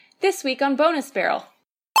This week on Bonus Barrel.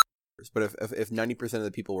 But if 90% of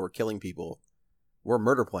the people were killing people, we're a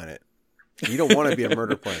murder planet. You don't want to be a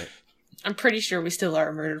murder planet. I'm pretty sure we still are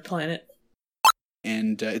a murder planet.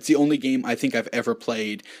 And it's the only game I think I've ever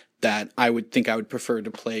played that I would think I would prefer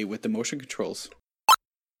to play with the motion controls.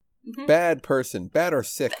 Mm-hmm. Bad person. Bad or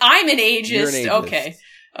sick. I'm an ageist. You're an ageist.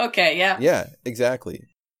 Okay, yeah. Yeah, exactly.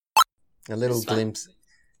 A little glimpse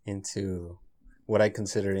into what I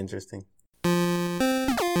consider interesting.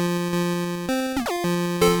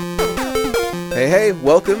 Hey,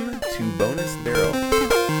 welcome to Bonus Barrel.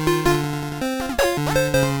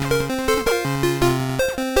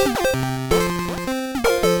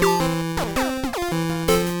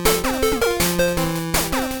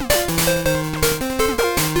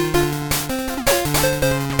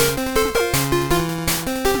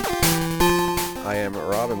 I am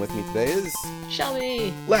Rob, and with me today is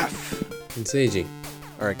Shelby. Laugh. And Seiji.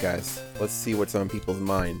 Alright guys, let's see what's on people's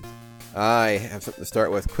mind. I have something to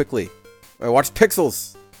start with quickly. I watched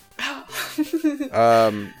Pixels!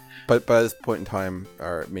 But by this point in time,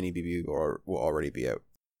 our mini BB will already be out.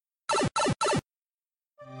 It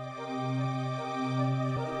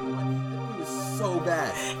was so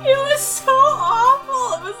bad. It was so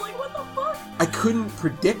awful. It was like, what the fuck? I couldn't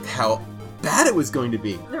predict how bad it was going to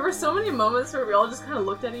be. There were so many moments where we all just kind of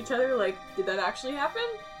looked at each other like, did that actually happen?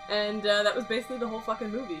 And that was basically the whole fucking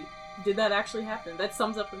movie. Did that actually happen? That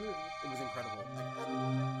sums up the movie. It was incredible.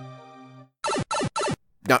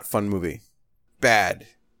 Not fun movie. Bad.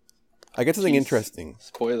 I got something interesting.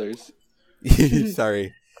 Spoilers.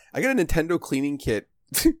 Sorry. I got a Nintendo cleaning kit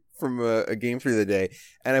from a game through the day,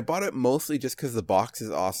 and I bought it mostly just because the box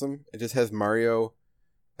is awesome. It just has Mario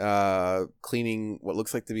cleaning what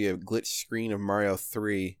looks like to be a glitch screen of Mario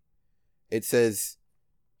 3. It says,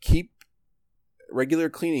 regular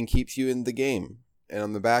cleaning keeps you in the game. And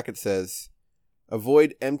on the back it says,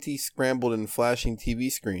 avoid empty, scrambled, and flashing TV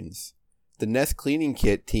screens. The Nest Cleaning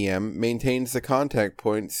Kit TM maintains the contact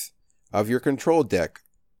points of your control deck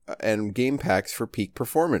and game packs for peak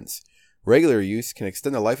performance. Regular use can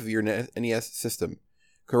extend the life of your NES system.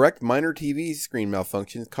 Correct minor TV screen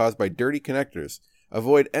malfunctions caused by dirty connectors.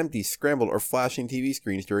 Avoid empty, scrambled, or flashing TV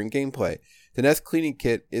screens during gameplay. The Nest Cleaning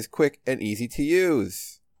Kit is quick and easy to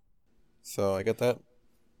use. So I got that.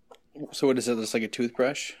 So what is it? It's like a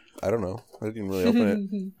toothbrush? I don't know. I didn't really open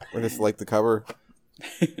it. I just like the cover.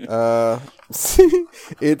 It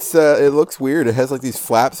looks weird. It has like these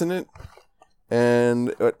flaps in it,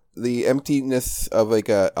 and the emptiness of like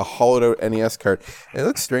a hollowed out NES card. It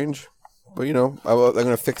looks strange, but you know, I'm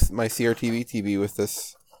gonna fix my CRT TV with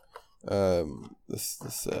this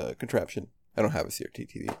contraption. I don't have a CRT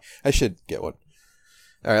TV. I should get one.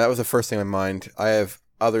 All right, that was the first thing on my mind. I have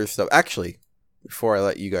other stuff. Actually, before I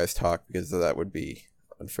let you guys talk, because that would be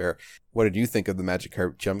unfair, what did you think of the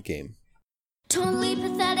Magikarp jump game? Totally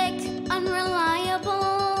pathetic,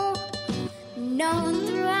 unreliable, known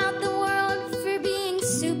throughout the world for being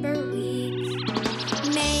super weak.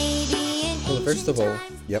 Maybe in Well, first of all,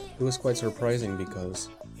 Yep. it was quite surprising because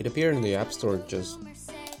it appeared in the App Store just,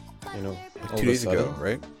 all 2 of a days ago, sudden.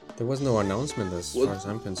 right? There was no announcement as Well, far as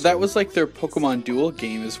I'm concerned. That was like their Pokemon Duel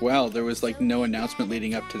game as well. There was like no announcement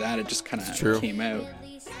leading up to that. It just kind true. of came out.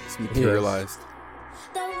 It's materialized.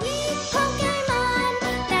 the weak Pokemon,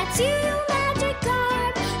 that's you,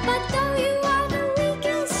 Magikarp. But though you are the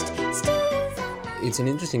weakest, still you find It's an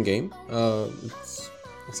interesting game. It's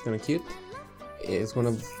kind of cute. It's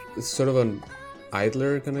sort of an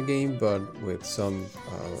idler kind of game, but with some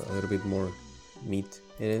a little bit more meat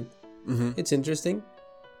in it. Mm-hmm. It's interesting,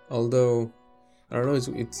 although I don't know.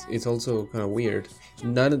 It's also kind of weird.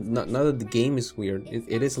 Not that the game is weird.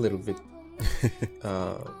 It is a little bit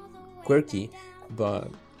quirky, but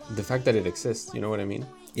the fact that it exists, you know what I mean?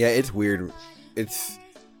 Yeah, it's weird.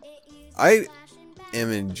 I am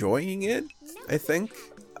enjoying it, I think.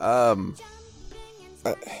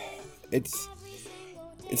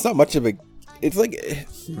 It's not much of a... It's like...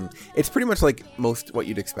 It's pretty much like most what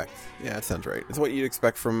you'd expect. Yeah, that sounds right. It's what you'd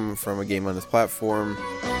expect from a game on this platform.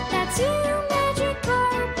 that's you,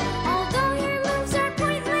 Magikarp. Although your moves are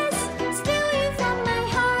pointless, still you found my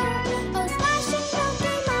heart. Oh, flashing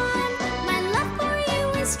Pokemon, my love for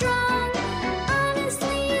you is strong.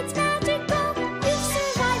 Honestly, it's magical. You've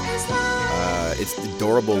survived this long. It's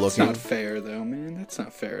adorable That's looking. not fair, though, man. That's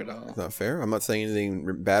not fair at all. It's not fair. I'm not saying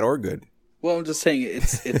anything bad or good. Well, I'm just saying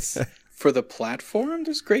it's for the platform.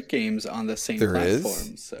 There's great games on the same There is,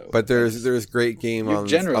 platform. So, but there's great game You're on the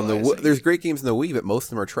generalizing. there's great games in the Wii, but most of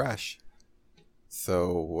them are trash.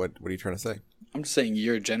 So what are you trying to say? I'm just saying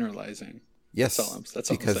you're generalizing. Yes, That's all I'm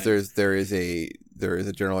because saying. there is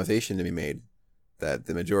a generalization to be made that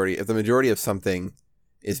the majority of something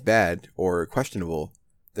is bad or questionable,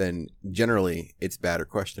 then generally it's bad or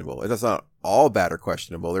questionable. That's not all bad or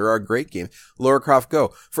questionable. There are great games. Lara Croft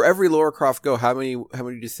Go. For every Lara Croft Go, how many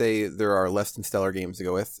do you say there are less than stellar games to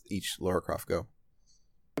go with each Lara Croft Go?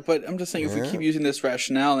 But I'm just saying, if we keep using this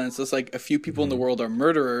rationale, and it's just like a few people in the world are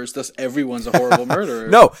murderers, thus everyone's a horrible murderer.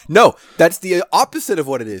 No, that's the opposite of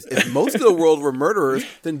what it is. If most of the world were murderers,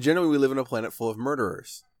 then generally we live on a planet full of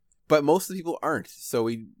murderers. But most of the people aren't, so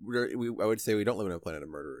I would say we don't live on a planet of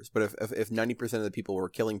murderers. But if 90% of the people were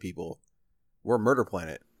killing people, we're a murder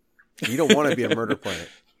planet. You don't want to be a murder planet.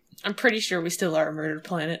 I'm pretty sure we still are a murdered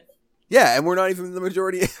planet. Yeah, and we're not even the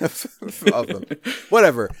majority of them.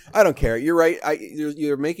 Whatever. I don't care. You're right.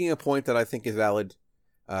 You're making a point that I think is valid.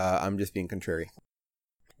 I'm just being contrary.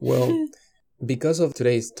 Well, because of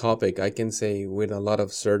today's topic, I can say with a lot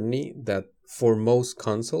of certainty that for most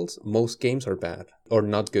consoles, most games are bad or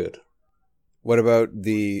not good. What about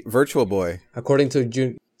the Virtual Boy? According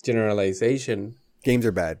to generalization, games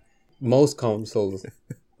are bad. Most consoles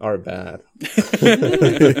are bad.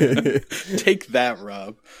 Take that,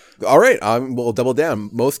 Rob. All right, we'll double down.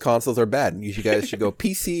 Most consoles are bad. You guys should go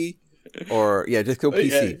PC or just go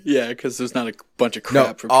PC. Yeah, because there's not a bunch of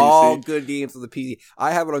crap for PC. All good games on the PC.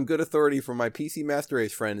 I have it on good authority from my PC Master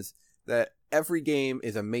Race friends that every game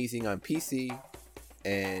is amazing on PC,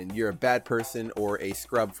 and you're a bad person or a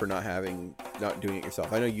scrub for not doing it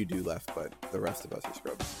yourself. I know you do, Left, but the rest of us are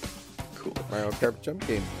scrubs. Cool. Mario Kart jump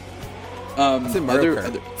game. Can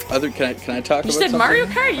I talk about You said something? Mario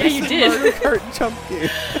Kart? Yeah, you did. Mario Kart jump game.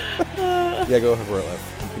 Yeah, go ahead for it, Left.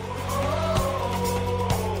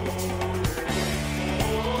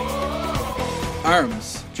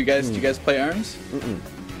 ARMS. Do you guys play ARMS? Mm-mm.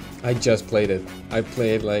 I just played it. I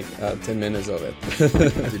played like 10 minutes of it.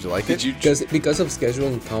 Did you like it? Because of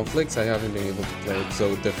scheduling conflicts, I haven't been able to play it.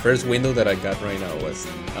 So the first window that I got right now was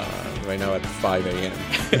right now at 5 a.m.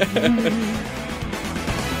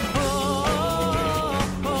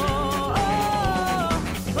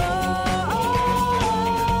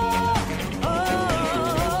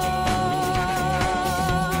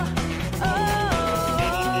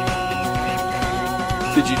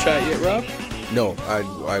 Did you try it yet, Rob? No,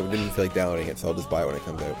 I didn't feel like downloading it, so I'll just buy it when it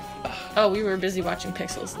comes out. Oh, we were busy watching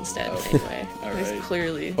Pixels instead. Anyway, All it was right.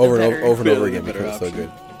 clearly Over the and better- over Clearly again the better because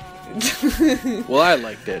it's so good. Well, I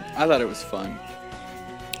liked it. I thought it was fun.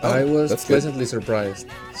 I was that's good. pleasantly surprised.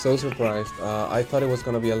 So surprised. I thought it was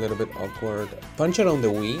going to be a little bit awkward. Punch Out on the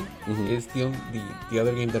Wii is the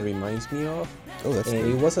other game that reminds me of. Oh, that's And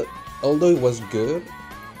good. it was, although it was good,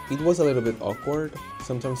 it was a little bit awkward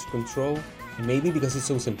sometimes to control. Maybe because it's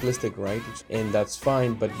so simplistic, right? And that's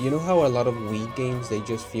fine. But you know how a lot of Wii games, they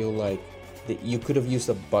just feel like that you could have used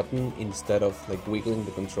a button instead of like wiggling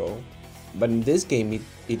the control. But in this game,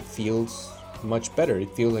 it feels much better.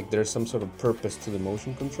 It feels like there's some sort of purpose to the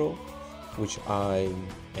motion control, which I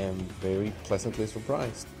am very pleasantly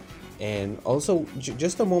surprised. And also,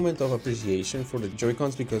 just a moment of appreciation for the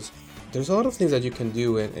Joy-Cons, because there's a lot of things that you can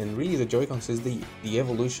do, and really the Joy-Cons is the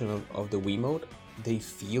evolution of the Wiimote. They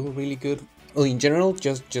feel really good. Well, in general,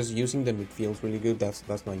 just using them, it feels really good.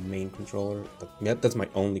 That's my main controller. That's my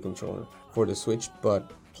only controller for the Switch.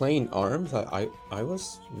 But playing ARMS, I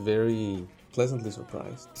was very pleasantly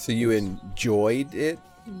surprised. So you enjoyed it?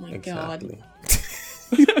 Oh my Exactly.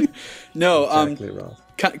 No, Exactly, Rob.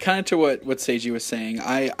 kind of to what Seiji was saying.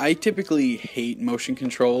 I typically hate motion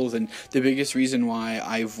controls, and the biggest reason why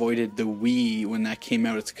I avoided the Wii when that came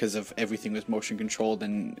out is because of everything was motion controlled,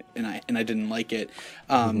 and I didn't like it.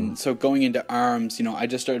 So going into ARMS, I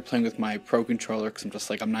just started playing with my Pro controller because I'm just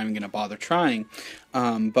like, I'm not even going to bother trying.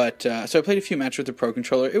 So I played a few matches with the Pro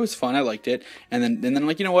controller. It was fun. I liked it. And then I'm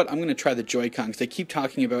like, you know what? I'm going to try the Joy-Con, because they keep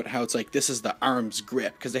talking about how it's like, this is the ARMS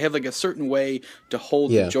grip, because they have like a certain way to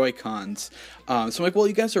hold the Joy-Cons. So I'm like, well,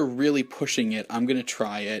 you guys are really pushing it. I'm going to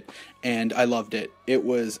try it. And I loved it. It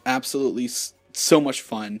was absolutely so much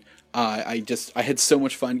fun. I had so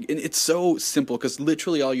much fun, and it's so simple because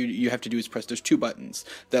literally all you have to do is press. There's 2 buttons.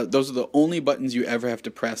 Those are the only buttons you ever have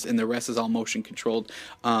to press, and the rest is all motion controlled.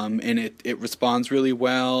 And it responds really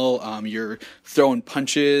well. You're throwing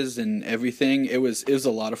punches and everything. It was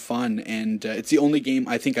a lot of fun, and it's the only game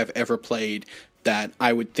I think I've ever played that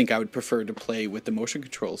I would prefer to play with the motion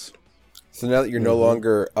controls. So now that you're no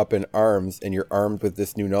longer up in arms and you're armed with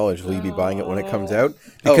this new knowledge, will you be buying it when it comes out?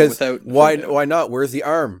 Because why not? Where's the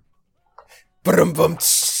arm? Ba-dum-bum.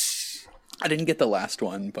 I didn't get the last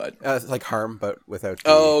one, but It's like harm, but without. the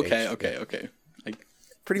oh, H. okay.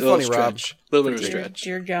 Pretty A little funny, Rob. stretch. A little bit of a stretch.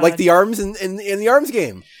 Dear God. Like the arms in the arms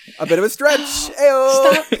game. A bit of a stretch.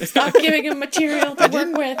 Ayo. Stop giving him material to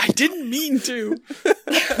work with. I didn't mean to.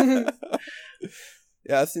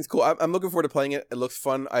 Yeah, that seems cool. I'm looking forward to playing it. It looks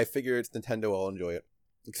fun. I figure it's Nintendo. I'll enjoy it,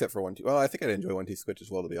 except for 1-2. Well, I think I'd enjoy 1-2 Switch as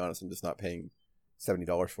well. To be honest, I'm just not paying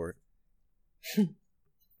 $70 for it.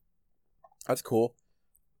 That's cool.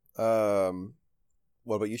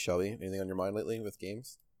 What about you, Shelby? Anything on your mind lately with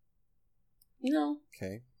games? No.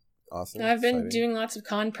 Okay, awesome. I've been Exciting. doing lots of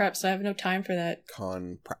con prep, so I have no time for that.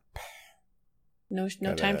 Con prep. No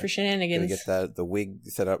Gotta- time for Gotta shenanigans. get the wig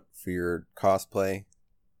set up for your cosplay.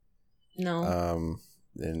 No.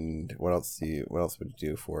 And what else would you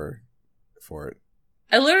do for it?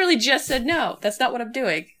 I literally just said no. That's not what I'm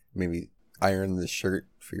doing. Maybe iron the shirt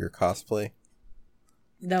for your cosplay.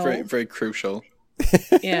 No. Very, very crucial.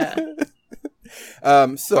 Yeah.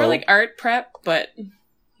 So Or like art prep, but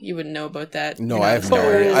you wouldn't know about that. no, You're I not have no an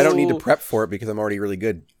artist. idea. I don't need to prep for it because I'm already really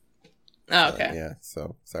good. Oh, okay. Yeah.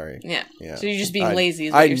 So sorry. Yeah. Yeah. So you're just being I- lazy,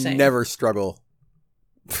 is what you're saying. never struggle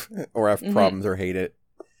or have Mhm. problems or hate it.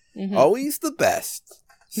 Mhm. Always the best.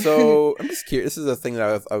 So I'm just curious. This is a thing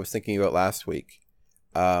that I was thinking about last week.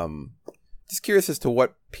 Just curious as to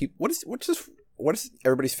what is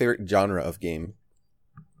everybody's favorite genre of game?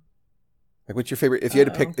 Like, what's your favorite? If you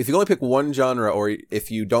had to pick, if you only pick one genre, or if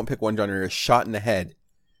you don't pick one genre, you're shot in the head.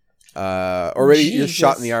 Or maybe you're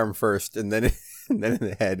shot in the arm first, and then and then in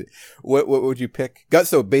the head. What would you pick?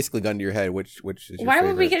 So basically, gun to your head. Which is your Why favorite?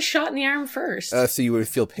 would we get shot in the arm first? So you would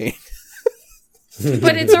feel pain.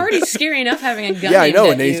 But it's already scary enough having a gun. Yeah, I aimed know,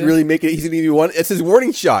 at and he's you. really making it. He's gonna give you one. It's his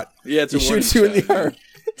warning shot. Yeah, it's He a warning shoots you in shot. the arm.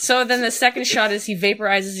 So then the second shot is he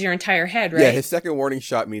vaporizes your entire head, right? Yeah, his second warning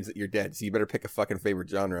shot means that you're dead. So you better pick a fucking favorite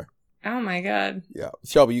genre. Oh my god. Yeah,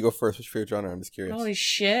 Shelby, you go first. What's your favorite genre? I'm just curious. Holy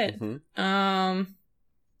shit. Mhm.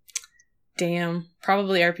 Damn.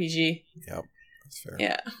 Probably RPG. Yep, that's fair.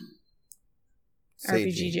 Yeah. Seiji,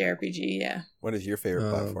 RPG, JRPG, yeah. what is your favorite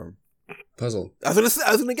platform? Puzzle. I was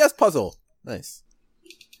gonna guess puzzle. Nice.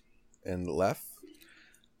 And left.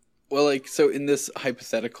 Well, like, so in this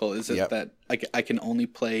hypothetical, is it Yep. that I can only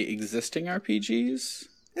play existing RPGs?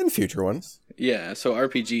 And future ones. Yeah, so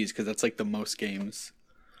RPGs, because that's like the most games.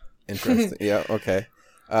 Interesting. Yeah. Okay.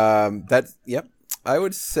 That's yep. I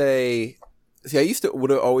would say. See,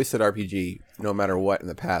 would have always said RPG no matter what in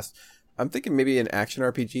the past. I'm thinking maybe an action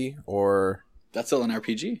RPG, or That's still an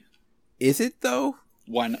RPG. is it though?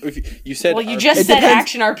 Why not? If you said Well, you RPG just It said depends-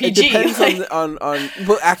 action RPG. It depends like- on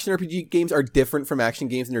well, action RPG games are different from action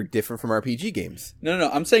games, and they're different from RPG games. No,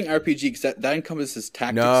 I'm saying RPG because that encompasses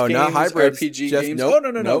tactics No, games, not hybrids. RPG Just- games. nope,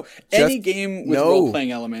 No. nope. Any Just- game with no.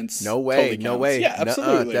 role-playing elements. No way, totally no counts. way. Yeah, Nuh-uh,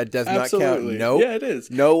 absolutely. that does not count. Absolutely. Nope. Yeah, it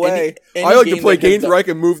is. No way. Any I like to game play that has games where I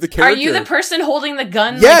can move the character. Are you the person holding the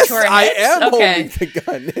gun? Yes, like, to our I hips? am Okay. holding the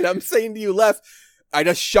gun, and I'm saying to you, left. I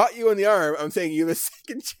just shot you in the arm. I'm saying you have a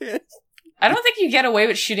second chance. I don't think you get away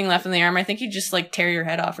with shooting left in the arm. I think you just like tear your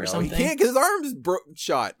head off or No, something. he can't because his arm's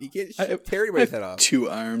shot. He can't tear anybody's head off. 2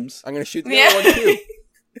 arms. I'm gonna shoot the Yeah. other one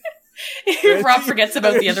too. Rob forgets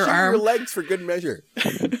about I'm the gonna other shoot arm. Your legs for good measure.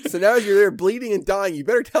 So now as you're there bleeding and dying, you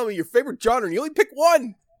better tell me your favorite genre, and you only pick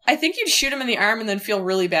one. I think you'd shoot him in the arm and then feel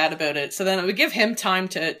really bad about it. So then it would give him time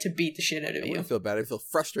to beat the shit out of I you. wouldn't feel bad. I feel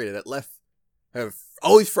frustrated at left. I'm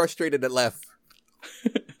always frustrated at left.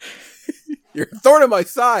 You're a thorn on my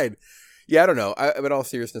side. Yeah, I don't know. In all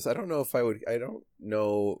seriousness, I don't know if I would. I don't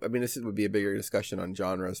know. I mean, this would be a bigger discussion on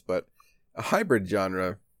genres, but a hybrid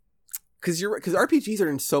genre, because RPGs are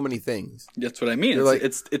in so many things. That's what I mean. They're like-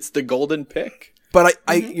 It's the golden pick. But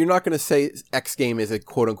you're not going to say X game is a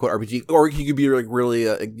quote unquote RPG, or you could be like really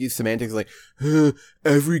use semantics like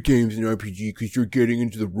every game's an RPG because you're getting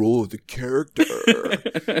into the role of the character,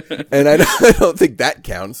 and I don't think that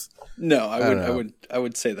counts. No, don't know. I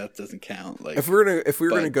would say that doesn't count. Like If we were but-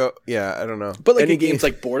 gonna go, yeah, I don't know. But like Any in games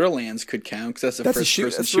like Borderlands could count because that's a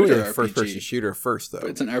first-person That's really shooter a RPG. first-person shooter first, though. But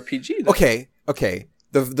it's an RPG. Though. Okay.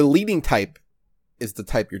 The leading type is the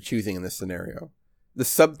type you're choosing in this scenario. The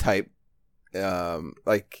subtype,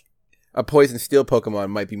 like a poison steel Pokemon,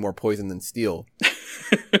 might be more poison than steel.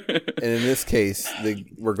 And in this case,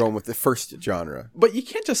 we're going with the first genre. But you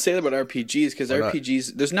can't just say that about RPGs because Why not?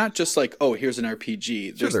 RPGs, there's not just like, oh, here's an RPG.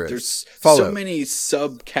 Sure There's, there is. there's Fallout. so many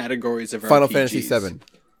subcategories of Final RPGs. Fantasy VII.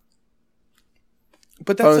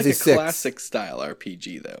 But Final that's like a Fantasy VI. classic style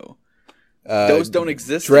RPG, though. Those don't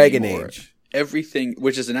exist Dragon anymore. Age. Everything,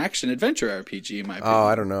 which is an action-adventure RPG, in my opinion. Oh,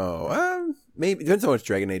 I don't know. Maybe depends on which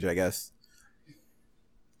Dragon Age, I guess.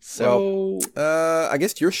 So, I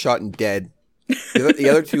guess you're shot and dead. The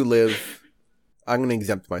other two live. I'm going to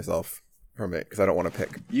exempt myself from it because I don't want to pick.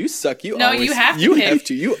 you suck. You No, always, you have to You pick. have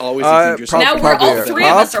to. You always exempt yourself. Now from we're all RPGs. three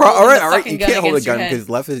of us are holding all right, the all right. fucking You gun can't hold a against your gun head. because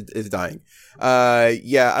left is dying. Yeah, I He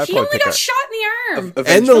probably only pick got up. shot in the arm.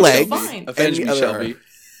 Avenge And the me, legs. Fine. Avenge And me, the other Shelby.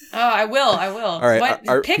 I will. All right,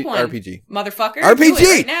 What? Pick one. RPG. Motherfucker. RPG! Do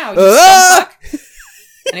it right now. You Ah! scumfuck.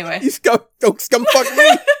 Anyway. You don't scumfuck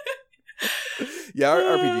me. Yeah,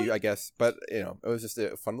 RPG, I guess. But, it was just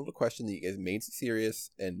a fun little question that you guys made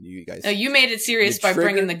serious, and you guys... No, you made it serious by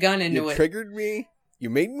bringing the gun into you it. triggered me. You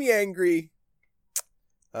made me angry.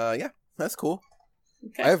 Yeah, that's cool.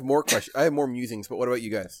 Okay. I have more questions. I have more musings, but what about you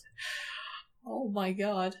guys? Oh my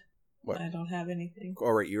god. What? I don't have anything. Oh,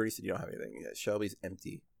 right, you already said you don't have anything. Yeah, Shelby's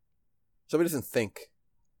empty. Shelby doesn't think.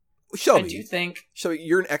 Shelby, I do think. Shelby,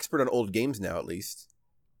 you're an expert on old games now, at least.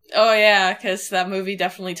 Oh yeah, because that movie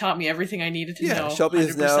definitely taught me everything I needed to know. Shelby 100%.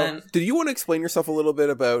 is now. Did you want to explain yourself a little bit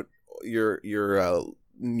about your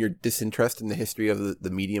disinterest in the history of the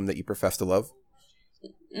medium that you profess to love?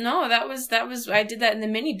 No, that was. I did that in the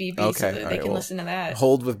mini BB, so Okay, that all they right, can listen to that.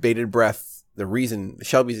 Hold with bated breath.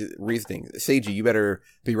 Shelby's reasoning. Seiji, you better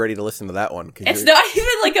be ready to listen to that one. It's not even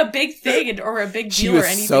like a big thing or a big She deal was or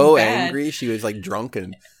anything so bad. angry. She was like drunk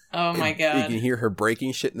and. Oh my You god. can hear her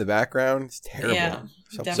breaking shit in the background. It's terrible. Yeah,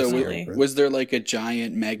 Shelby's definitely. terrible. Was there like a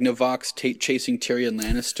giant Magnavox chasing Tyrion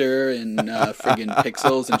Lannister in friggin'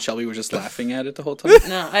 pixels, and Shelby was just laughing at it the whole time?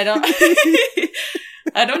 No, I don't.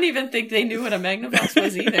 I don't even think they knew what a Magnavox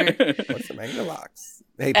was either. What's the Magnavox?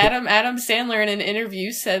 Hey, Adam Sandler in an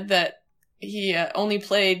interview said that he only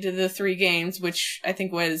played the 3 games, which I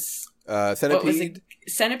think was Centipede what was it?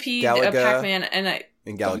 Centipede, Galaga, Pac-Man, and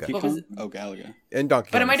and Donkey Galaga. What was Kong? Oh, Galaga. And Donkey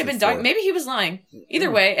but it Kong might have been 64. Maybe he was lying. Either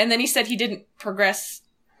way, and then he said he didn't progress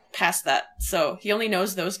past that, so he only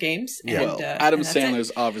knows those games. Yeah. And, Well, and Adam that's it.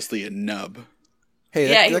 Sandler's obviously a nub. Hey,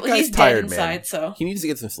 Yeah, that guy's he's dead tired, inside, man. so He needs to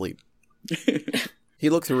get some sleep. He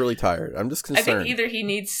looks really tired. I'm just I concerned. think either he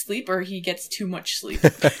needs sleep or he gets too much sleep.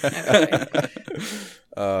 Either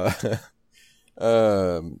way.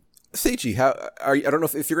 Seichi, how are you? I don't know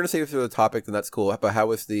if you're going to save it for the topic, then that's cool. But how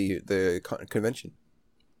was the convention,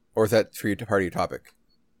 or is that for you part of your topic?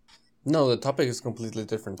 No, the topic is completely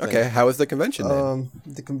different. Thing. Okay, how was the convention then?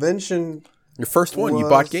 The convention Your first one, you was-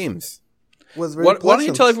 bought games. was very Why don't you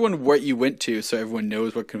pleasant. tell everyone what you went to so everyone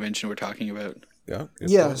knows what convention we're talking about? Yeah. good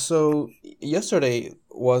Yeah, thought. so yesterday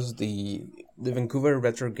was the Vancouver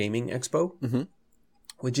Retro Gaming Expo, Mhm.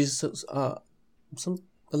 which is a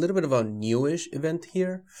little bit of a newish event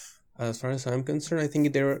here, as far as I'm concerned. I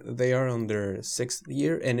think they are on their 6th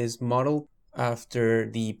year and is modeled after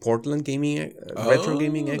the Portland Retro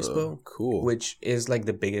Gaming Expo, Cool. which is like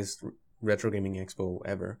the biggest retro gaming expo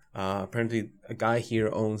ever. Apparently, a guy here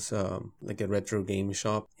owns like a retro game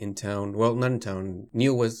shop in town. Well, not in town,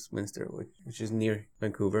 New Westminster, which is near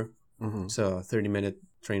Vancouver. Mhm. It's a 30-minute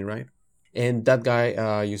train ride. And that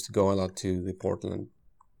guy used to go a lot to the Portland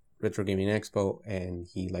Retro Gaming Expo, and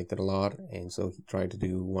he liked it a lot. And so he tried to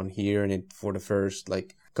do one here, and it for the first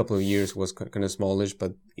like couple of years was kind of smallish,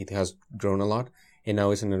 but it has grown a lot. And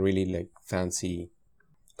now it's in a really like fancy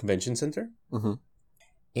convention center. Mhm.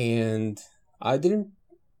 And I didn't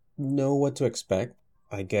know what to expect.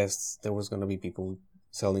 I guess there was gonna be people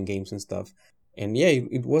selling games and stuff. And yeah,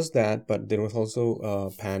 it was that, but there was also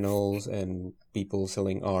panels and people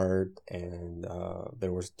selling art, and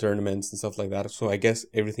there was tournaments and stuff like that. So I guess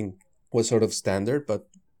everything was sort of standard, but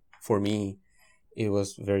for me, it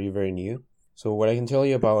was very, very new. So what I can tell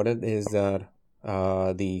you about it is that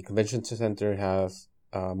the convention center has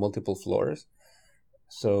multiple floors.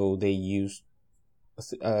 So they used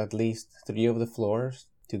at least 3 of the floors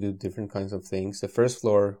to do different kinds of things. The first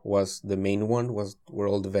floor was the main one, was where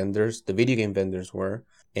all the vendors, the video game vendors were,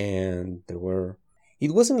 and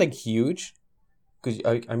it wasn't like huge, because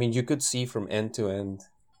I mean you could see from end to end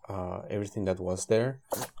everything that was there,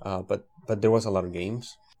 but there was a lot of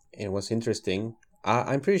games. It was interesting.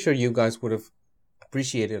 I'm pretty sure you guys would have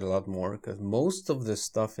appreciated a lot more, because most of the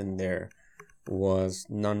stuff in there was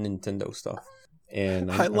non-Nintendo stuff, and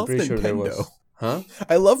I I'm love pretty sure there Nintendo. was. Huh?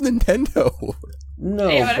 I love Nintendo. No,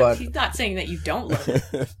 Yeah, but he's not saying that you don't love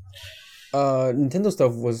it. Nintendo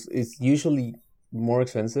stuff is usually more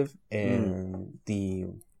expensive, and the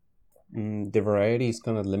variety is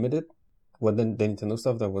kind of limited. What the Nintendo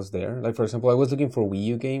stuff that was there, like for example, I was looking for Wii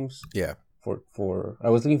U games. Yeah. I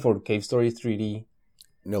was looking for Cave Story 3D,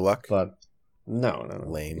 No luck. but no.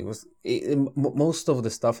 Lame. Most of the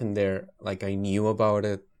stuff in there, like I knew about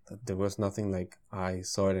it. There was nothing like I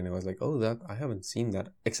saw it and I was like, oh, that I haven't seen that,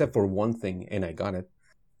 except for one thing, and I got it,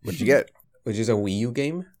 What'd you get? which is a Wii U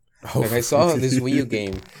game. Oh. Like I saw this Wii U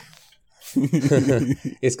game.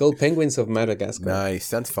 It's called Penguins of Madagascar. Nice.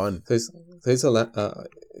 Sounds fun. So it's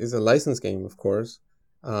a licensed game, of course.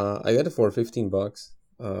 I got it for $15.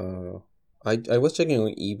 I was checking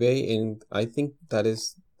on eBay, and I think that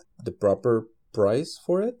is the proper price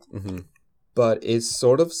for it. Mm-hmm. but it's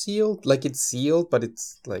sort of sealed. Like it's sealed, but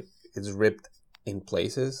it's like it's ripped in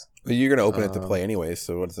places. But you're gonna open it to play anyway,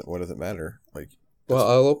 so what does it matter? Like, Well,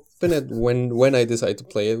 I'll open it when I decide to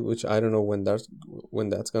play it, which I don't know when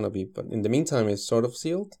that's gonna be. But in the meantime, it's sort of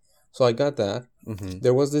sealed. So I got that.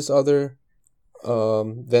 There was this other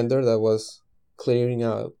vendor that was clearing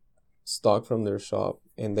out stock from their shop,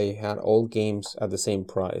 and they had all games at the same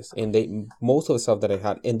price. And most of the stuff that I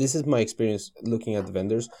had, and this is my experience looking at the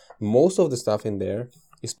vendors, most of the stuff in there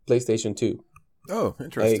is PlayStation 2. oh,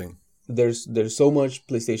 interesting. Like, there's so much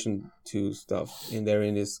PlayStation 2 stuff in there,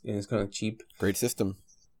 and it's kind of cheap. Great system.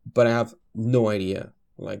 But I have no idea.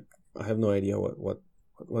 Like, I have no idea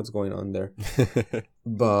what's going on there.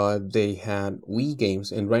 But they had Wii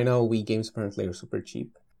games, and right now Wii games apparently are super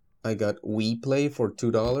cheap. I got Wii Play for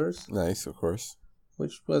 $2, Nice, of course.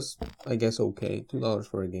 which was, I guess, okay. $2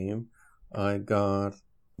 for a game. I got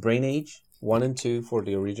Brain Age 1 and 2 for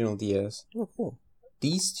the original DS. Oh, cool.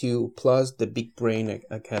 These two, plus the Big Brain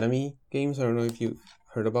Academy games. I don't know if you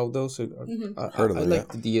heard about those. Heard of I them, like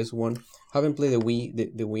yeah. the DS one. Haven't played the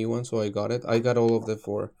Wii one, so I got it. I got all of them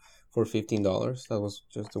for $15. That was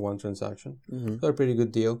just the one transaction. So a pretty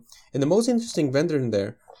good deal. And the most interesting vendor in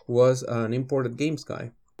there was an imported games guy.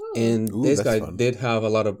 And Ooh, this that's guy fun. did have a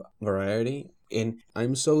lot of variety. And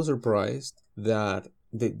I'm so surprised that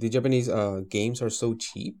the Japanese games are so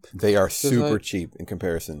cheap. They are super like- cheap in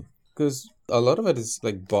comparison. Because a lot of it is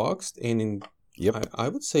like boxed and in, Yep. I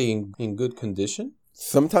would say in good condition.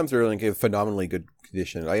 Sometimes they're in like phenomenally good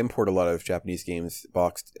condition. I import a lot of Japanese games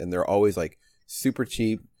boxed, and they're always like super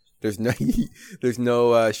cheap. There's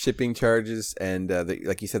no shipping charges, and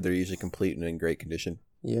like you said, they're usually complete and in great condition.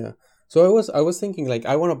 Yeah. So I was thinking like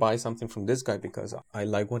I want to buy something from this guy because I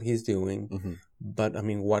like what he's doing. But I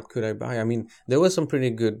mean, what could I buy? I mean, there was some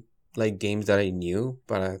pretty good like games that I knew,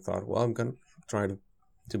 but I thought, well, I'm gonna try to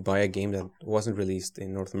buy a game that wasn't released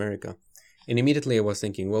in North America. And immediately I was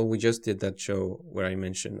thinking, well, we just did that show where I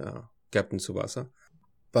mentioned Captain Tsubasa,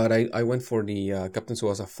 but I went for the Captain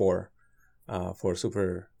Tsubasa 4 for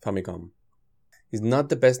Super Famicom. It's not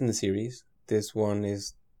the best in the series. This one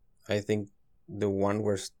is, I think, the one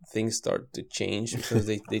where things start to change because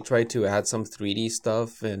they try to add some 3D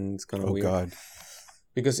stuff, and it's kind of Oh weird. God.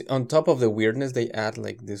 Because on top of the weirdness, they add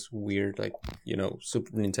like this weird, like,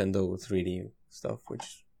 Super Nintendo 3D stuff,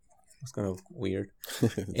 which was kind of weird.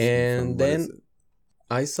 And then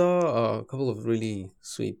I saw a couple of really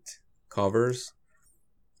sweet covers,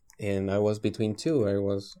 and I was between two.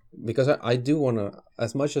 Because I do want to,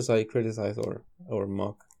 as much as I criticize or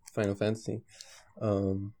mock Final Fantasy,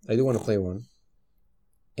 I do want to play one.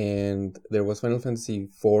 And there was Final Fantasy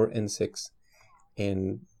 4 and 6,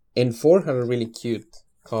 and 4 had a really cute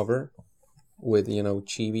cover with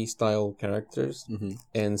chibi style characters,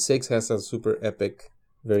 and 6 has a super epic,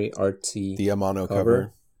 very artsy the Amano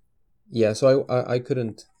cover. Yeah, so I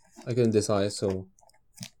couldn't decide. So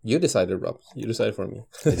you decided, Rob. You decided for me.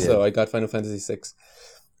 So I got Final Fantasy 6,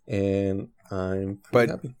 and I'm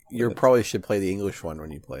pretty happy. You with it. probably should play the English one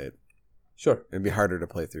when you play it. Sure. It'd be harder to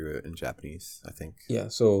play through it in Japanese, I think. Yeah.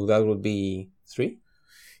 So that would be 3.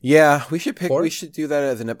 Yeah, we should pick. 4? We should do that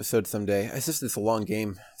as an episode someday. It's a long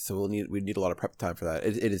game, so we need a lot of prep time for that.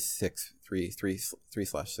 It is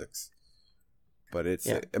 3/6, but it's.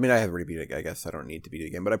 Yeah. I mean, I have already beat it. I guess I don't need to beat it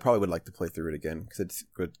again, but I probably would like to play through it again because it's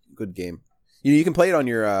a good game. You can play it on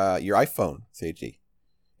your iPhone, Seiji.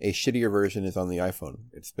 A shittier version is on the iPhone.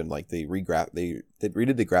 It's been like they redid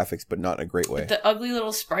the graphics, but not in a great way. With the ugly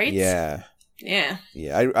little sprites? Yeah. Yeah.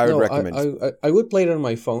 Yeah, I would recommend. I would play it on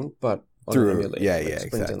my phone, but on Through- an emulator. yeah, like yeah,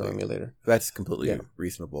 Super Nintendo exactly. emulator. That's completely Yeah.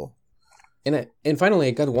 reasonable. And finally,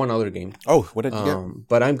 I got one other game. Oh, what did you get?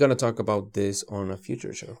 But I'm gonna talk about this on a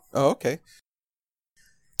future show. Oh, okay.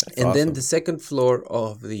 That's And then awesome. the second floor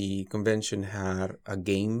of the convention had a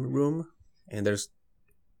game room, and there's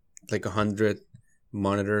like 100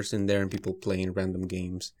 monitors in there and people playing random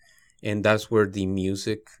games, and that's where the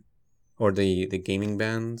music or the gaming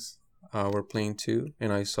bands were playing too.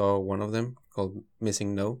 And I saw one of them called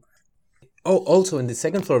Missing No. Oh, also in the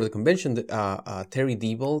second floor of the convention, Terry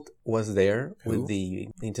Diebold was there with the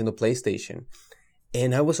Nintendo PlayStation.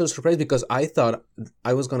 And I was so surprised because I thought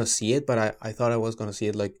I was gonna see it, but I thought I was gonna see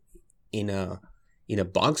it like in a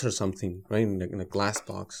box or something, right? In a glass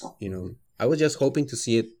box, I was just hoping to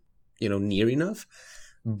see it, near enough.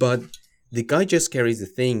 But the guy just carries the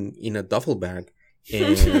thing in a duffel bag,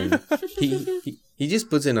 and he just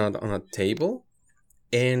puts it on a table,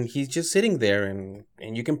 and he's just sitting there, and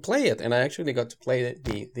you can play it. And I actually got to play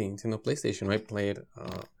the Nintendo PlayStation. I played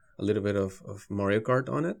a little bit of Mario Kart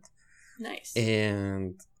on it. Nice.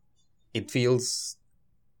 And it feels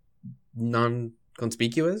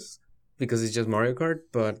non-conspicuous because it's just Mario Kart,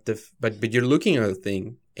 but but you're looking at the thing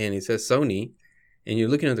and it says Sony, and you're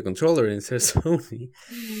looking at the controller and it says Sony.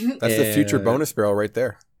 That's the future bonus barrel right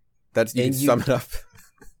there. That's you can sum it up.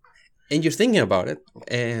 And you're thinking about it,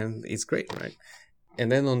 and it's great, right?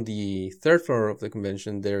 And then on the third floor of the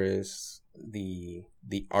convention, there is the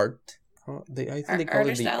art. I think they call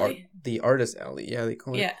it the artist alley. Yeah, they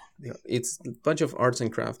call it. It's a bunch of arts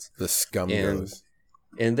and crafts. The scum goes.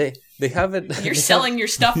 And they have it. You're selling your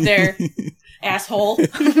stuff there, asshole.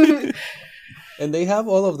 And they have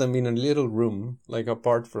all of them in a little room, like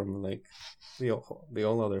apart from like the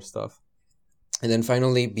all other stuff. And then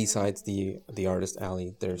finally, besides the artist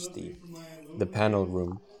alley, there's the panel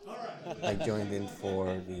room. I joined in for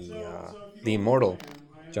the immortal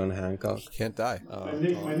John Hancock. Can't die.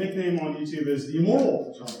 My nickname on YouTube is the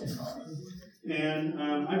immortal John Hancock. And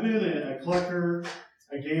I've been a collector,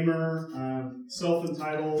 a gamer,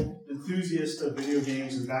 self-entitled enthusiast of video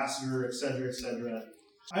games, ambassador, etc., etc.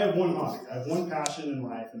 I have one hobby. I have one passion in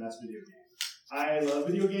life, and that's video games. I love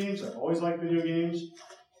video games. I've always liked video games.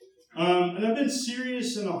 And I've been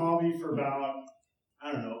serious in the hobby for about,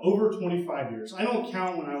 I don't know, over 25 years. I don't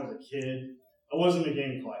count when I was a kid. I wasn't a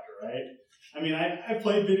game collector, right? I mean, I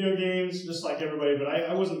played video games just like everybody, but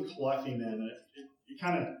I wasn't collecting them.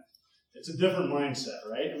 It's a different mindset,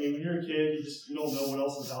 right? I mean, when you're a kid, you don't know what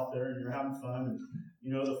else is out there, and you're having fun. And,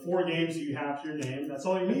 the 4 games that you have to your name, that's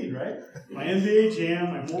all you need, right? My NBA Jam,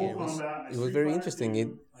 my Mortal Kombat. It was very interesting.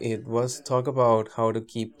 It was talk about how to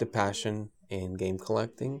keep the passion in game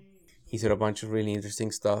collecting. He said a bunch of really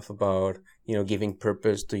interesting stuff about, giving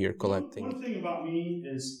purpose to your collecting. One thing about me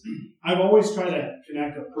is I've always tried to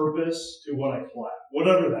connect a purpose to what I collect,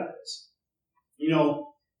 whatever that is.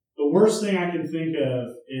 The worst thing I can think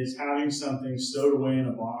of is having something stowed away in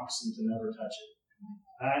a box and to never touch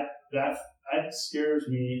it. That scares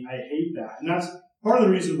me. I hate that. And that's part of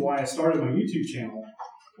the reason why I started my YouTube channel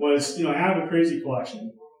was, I have a crazy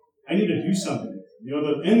collection. I need to do something with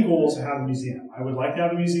it. The end goal is to have a museum. I would like to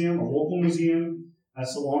have a museum, a local museum.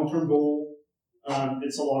 That's the long-term goal.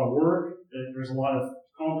 It's a lot of work. There's a lot of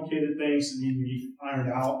complicated things that need to be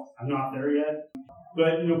ironed out. I'm not there yet.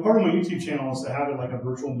 But, part of my YouTube channel is to have it like a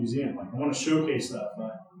virtual museum. Like, I want to showcase stuff.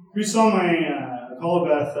 If you saw my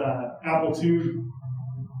Colabeth Apple II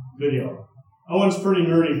video, that one's pretty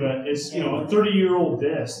nerdy, but it's, a 30-year-old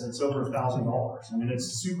disc that's over $1,000. I mean,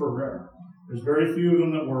 it's super rare. There's very few of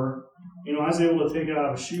them that work. I was able to take it out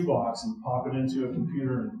of a shoebox and pop it into a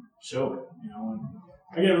computer and show it, and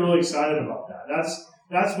I get really excited about that.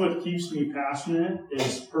 That's what keeps me passionate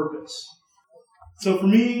is purpose. So for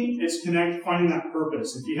me, it's finding that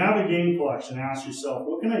purpose. If you have a game collection, ask yourself,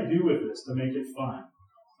 what can I do with this to make it fun?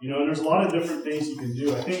 And there's a lot of different things you can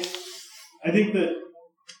do. I think that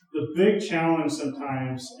the big challenge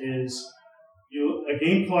sometimes is a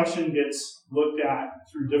game collection gets looked at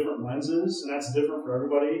through different lenses, and that's different for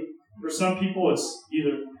everybody. For some people, it's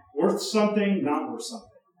either worth something, not worth something.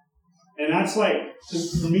 And that's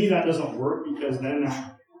for me, that doesn't work because then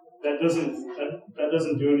that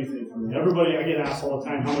doesn't do anything for me. I get asked all the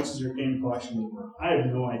time, how much is your game collection worth? I have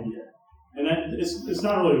no idea. And it's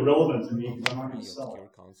not really relevant to me because I'm not going to sell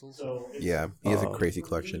it. So yeah, he has a crazy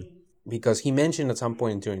collection. Because he mentioned at some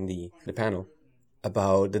point during the panel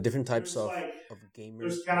about the different types of gamers.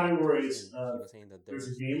 There's categories. There's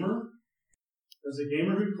a gamer. There's a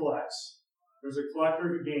gamer who collects. There's a collector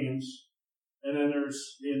who games. And then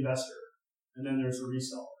there's the investor. And then there's a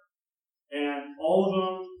reseller. And all of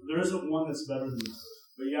them, there isn't one that's better than the other.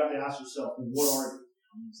 But you have to ask yourself, what are you?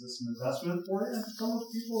 Is this an investment for you? For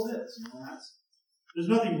most people it is. There's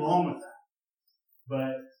nothing wrong with that.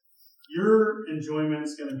 But your enjoyment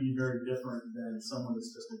is going to be very different than someone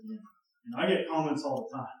that's just a gamer. I get comments all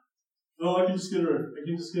the time. Oh, I can just get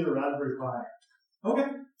a Raspberry Pi. Okay.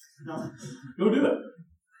 No, go do it.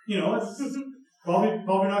 It's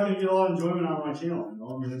probably not going to get a lot of enjoyment out of my channel.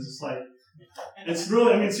 It's just like, it's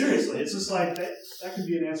really, seriously, it's just like, that could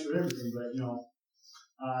be an answer to everything, but,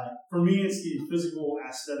 for me, it's the physical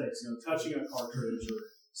aesthetics, touching a cartridge or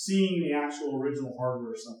seeing the actual original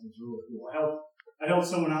hardware or something is really cool. I helped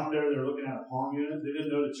someone out there, they're looking at a Pong unit, they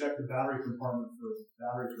didn't know to check the battery compartment for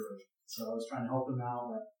battery corrosion, so I was trying to help them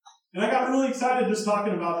out. And I got really excited just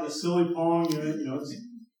talking about this silly Pong unit, it's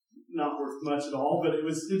not worth much at all, but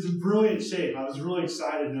it's in brilliant shape. I was really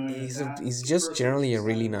excited knowing he's just generally a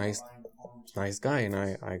really nice guy, and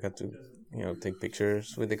I got to take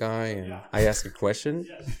pictures with the guy, and I asked a question.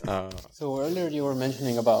 So earlier you were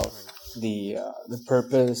mentioning about the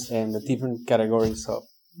purpose and the different categories of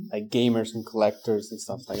gamers and collectors and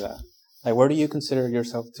stuff like that. Where do you consider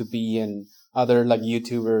yourself to be in other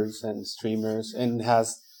YouTubers and streamers, and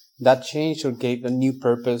has that changed or gave a new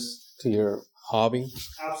purpose to your hobby?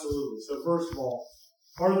 Absolutely. So first of all,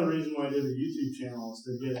 part of the reason why I did a YouTube channel is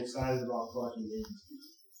to get excited about collecting games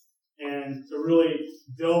and to really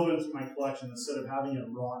delve into my collection instead of having it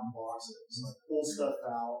rot in boxes, like pull stuff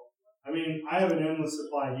out. I mean, I have an endless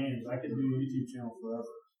supply of games. I could do a YouTube channel forever.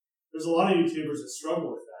 There's a lot of YouTubers that struggle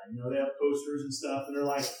with that. You know, they have posters and stuff, and they're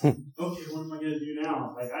like, okay, what am I going to do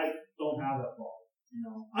now? Like, I don't have that problem. You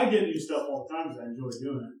know, I get new stuff all the time because I enjoy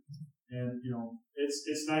doing it. And, you know,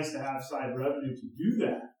 it's nice to have side revenue to do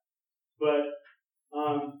that. But,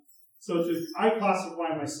 I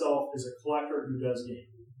classify myself as a collector who does gaming.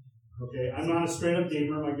 Okay, I'm not a straight up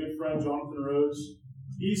gamer. My good friend Jonathan Rhodes,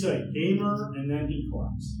 he's a gamer and then he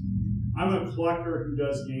collects. I'm a collector who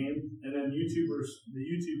does game, and then the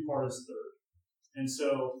YouTube part is third. And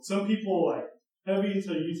so some people like heavy into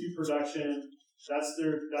YouTube production. That's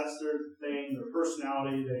their thing, their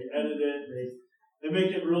personality. They edit it. They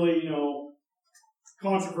make it really, you know,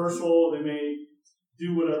 controversial. They may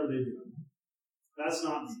do whatever they do. That's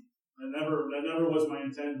not me. That never was my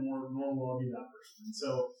intent, nor will I be that person. And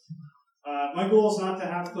so my goal is not to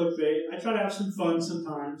have clickbait. I try to have some fun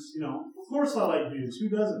sometimes. You know, of course I like views. Who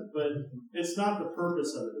doesn't? But it's not the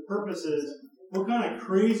purpose of it. The purpose is, what kind of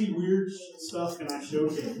crazy, weird stuff can I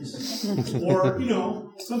showcase? Or, you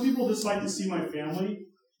know, some people just like to see my family.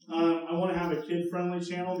 I want to have a kid-friendly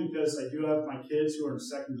channel because I do have my kids who are in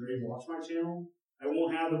second grade watch my channel. I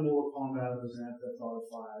won't have the Mortal Kombat or Grand Theft Auto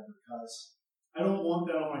 5 or cuss. I don't want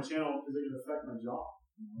that on my channel because it could affect my job.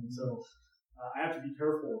 You know? And so I have to be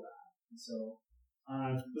careful of that. And so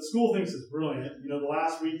the school thinks it's brilliant. You know, the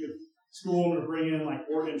last week of school, I'm going to bring in like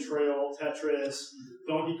Oregon Trail, Tetris,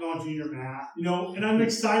 Donkey Kong Junior Math. You know, and I'm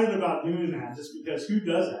excited about doing that just because who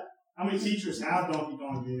does that? How many teachers have Donkey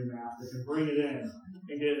Kong Junior Math that can bring it in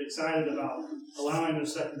and get excited about allowing their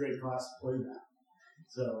second grade class to play that?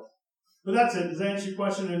 So, but that's it. Does that answer your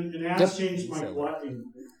question? And it has changed my collecting.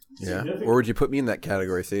 Yeah. Or would you put me in that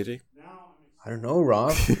category, Seiji? I don't know,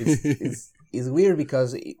 Rob. It's weird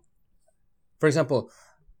because, for example,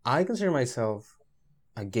 I consider myself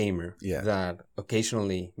a gamer that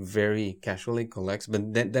occasionally, very casually collects.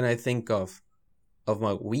 But then I think of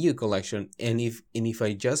my Wii U collection, and if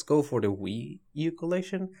I just go for the Wii U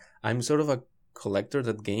collection, I'm sort of a collector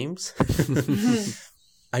that games.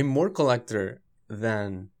 I'm more collector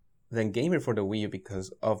than gamer for the Wii U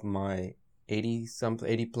because of my 80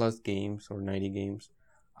 plus games or 90 games.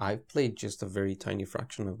 I've played just a very tiny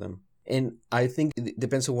fraction of them. And I think it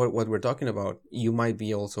depends on what we're talking about. You might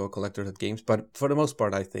be also a collector that games, but for the most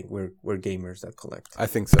part, I think we're gamers that collect. I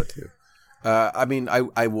think so too. I mean,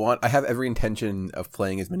 I have every intention of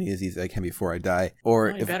playing as many of these as I can before I die. Or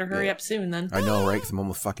you better hurry up soon then. I know, right? Because I'm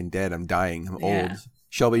almost fucking dead. I'm dying. I'm old.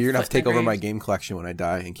 Shelby, you're gonna have to take over my game collection when I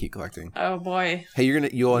die and keep collecting. Oh boy. Hey,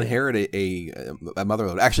 you'll inherit a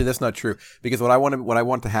motherload. Actually, that's not true because what I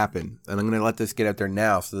want to happen, and I'm gonna let this get out there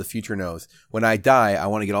now so the future knows. When I die, I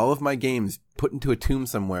want to get all of my games put into a tomb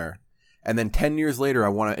somewhere, and then 10 years later, I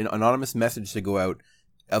want an anonymous message to go out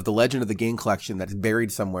of the legend of the game collection that's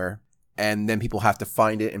buried somewhere, and then people have to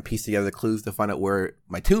find it and piece together the clues to find out where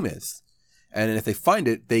my tomb is, and if they find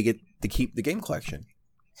it, they get to keep the game collection.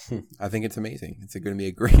 I think it's amazing. It's going to be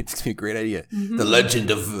a great idea. Mm-hmm. The Legend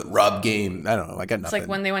of Rob Game. I don't know. I got nothing. It's like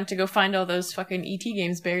when they went to go find all those fucking ET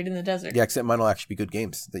games buried in the desert. Yeah, except mine will actually be good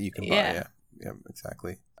games that you can buy. Yeah,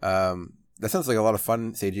 exactly. That sounds like a lot of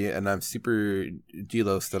fun, Seiji, and I'm super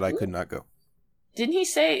jealous that I could not go. Didn't he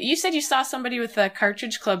say? You said you saw somebody with a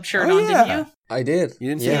Cartridge Club shirt on, didn't you? I did. You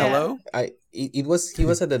didn't say hello? He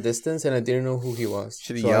was at a distance, and I didn't know who he was.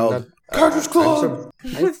 Should have yelled. Cartridge Club.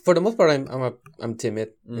 For the most part, I'm timid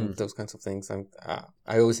in those kinds of things.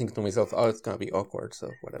 I always think to myself, oh, it's gonna be awkward. So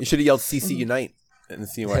whatever. You should have yelled CC Unite and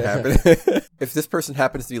see what happened. If this person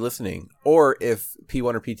happens to be listening, or if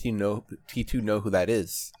P1 or P2 know who that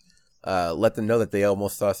is, let them know that they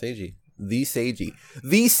almost saw Seiji. The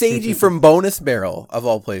Seiji from Bonus Barrel of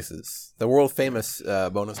all places, the world famous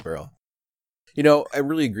Bonus Barrel. You know, I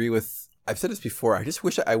really agree with. I've said this before.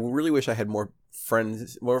 I really wish I had more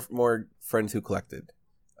friends who collected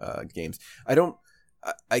games.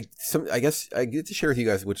 I guess I get to share with you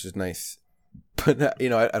guys, which is nice. But you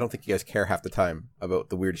know, I don't think you guys care half the time about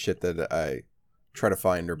the weird shit that I try to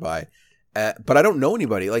find or buy. But I don't know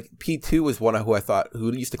anybody. Like P2 was one who I thought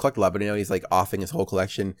who used to collect a lot, but you know he's like offing his whole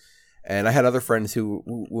collection. And I had other friends who,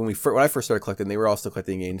 when I first started collecting, they were all still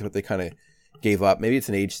collecting games, but they kind of gave up. Maybe it's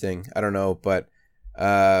an age thing. I don't know, but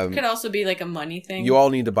it could also be like a money thing. You all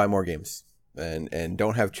need to buy more games, and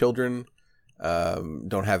don't have children,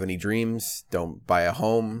 don't have any dreams, don't buy a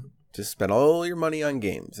home. Just spend all your money on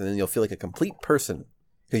games, and then you'll feel like a complete person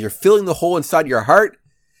because you're filling the hole inside your heart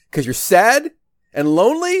because you're sad and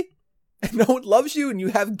lonely. and no one loves you, and you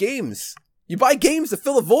have games. You buy games to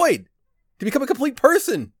fill a void, to become a complete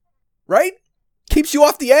person, right? Keeps you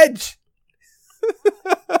off the edge.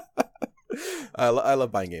 I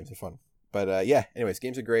love buying games. They're fun. But yeah, anyways,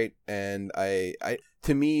 games are great. And I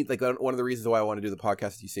to me, like one of the reasons why I want to do the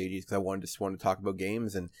podcast with you, Seiji, is because I just wanted to talk about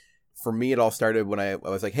games. And for me, it all started when I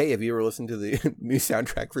was like, hey, have you ever listened to the new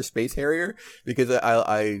soundtrack for Space Harrier? Because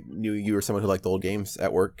I knew you were someone who liked old games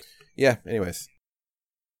at work. Yeah, anyways.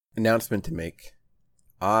 Announcement to make.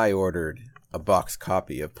 I ordered a box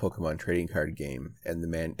copy of Pokemon Trading Card Game and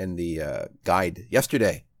the guide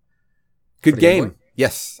yesterday. Good game.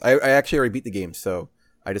 Yes, I actually already beat the game, so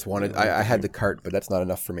I just wanted. I had the cart, but that's not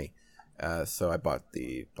enough for me. So I bought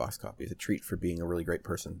the box copy as a treat for being a really great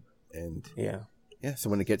person. And yeah. So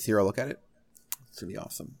when it gets here, I'll look at it. It's gonna be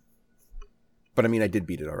awesome. But I mean, I did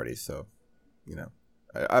beat it already, so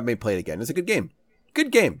I may play it again. It's a good game.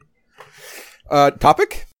 Good game.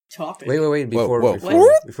 Topic. Wait.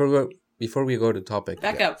 Before we go to topic.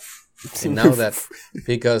 Back up. And now that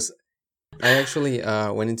because I actually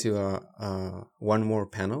went into one more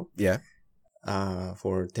panel. Yeah.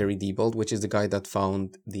 For Terry Diebold, which is the guy that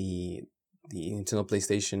found the Nintendo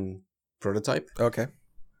PlayStation prototype. Okay.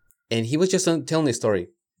 And he was just telling a story.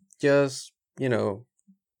 Just, he's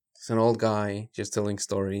an old guy just telling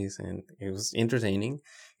stories, and it was entertaining.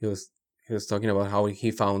 He was talking about how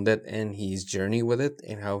he found it and his journey with it,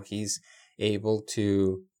 and how he's able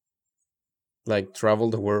to travel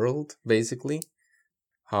the world, basically.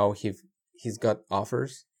 How he's got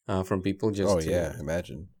offers from people just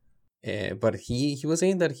imagine. But he was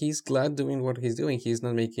saying that he's glad doing what he's doing. He's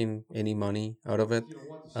not making any money out of it.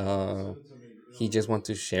 He just wants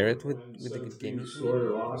to share it with the good gaming story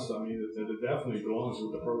or lost. I mean, it definitely belongs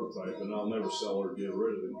with the prototype, and I'll never sell or get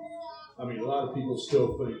rid of it. I mean, a lot of people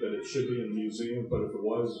still think that it should be in a museum, but if it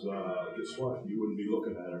was, guess what? You wouldn't be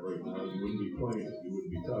looking at it right now. You wouldn't be playing it. You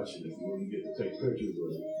wouldn't be touching it. You wouldn't get to take pictures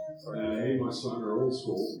with it. Me and my son are old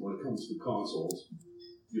school when it comes to consoles.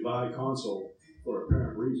 You buy a console for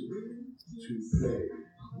apparent reason, to play,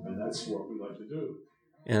 and that's what we like to do.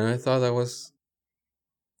 And I thought that was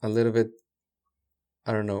a little bit,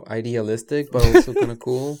 I don't know, idealistic, but also kind of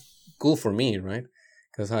cool. Cool for me, right?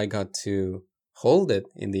 Because I got to hold it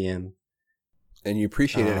in the end. And you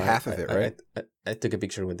appreciated half of it, right? I took a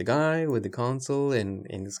picture with the guy with the console, and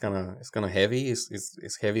it's kind of heavy.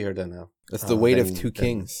 It's heavier than a. That's the weight of two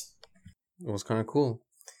kings. It was kind of cool,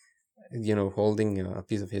 holding a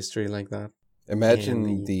piece of history like that.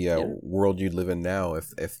 Imagine the world you'd live in now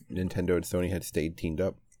if Nintendo and Sony had stayed teamed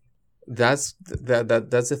up. That's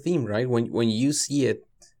the theme, right? When you see it,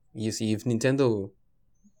 you see if Nintendo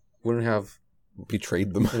wouldn't have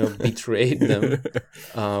betrayed them,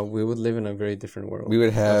 we would live in a very different world. We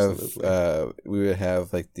would have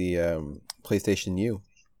like the PlayStation U,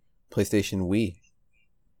 PlayStation Wii,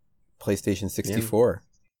 PlayStation 64.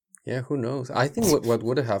 Yeah, who knows? I think what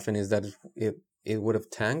would have happened is that it would have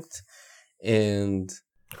tanked. And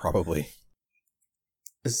probably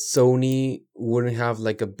Sony wouldn't have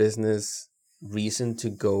a business reason to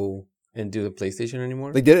go and do the PlayStation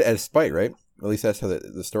anymore. They did it as spite, right? At least that's how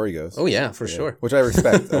the story goes. Oh yeah, for sure. Which I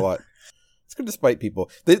respect a lot. It's good to spite people.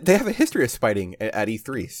 They have a history of spiting at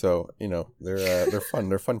E3, so they're fun.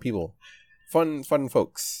 They're fun people, fun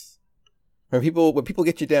folks. When people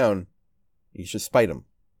get you down, you should spite them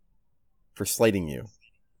for slighting you,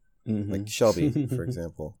 like Shelby, for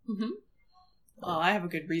example. Mm-hmm. Oh, I have a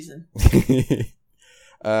good reason.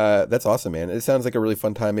 That's awesome, man. It sounds like a really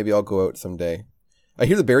fun time. Maybe I'll go out someday. I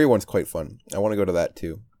hear the Barrie one's quite fun. I want to go to that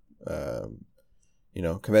too.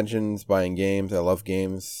 Conventions, buying games. I love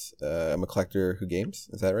games. I'm a collector who games.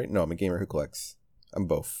 Is that right? No, I'm a gamer who collects. I'm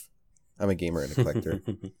both. I'm a gamer and a collector.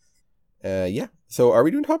 Yeah. So are we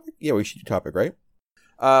doing topic? Yeah, we should do topic, right?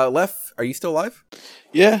 Lef, are you still alive?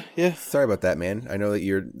 Yeah. Sorry about that, man. I know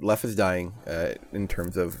that Lef is dying in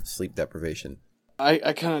terms of sleep deprivation.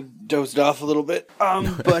 I kind of dozed off a little bit,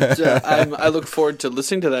 but I look forward to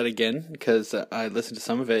listening to that again because I listened to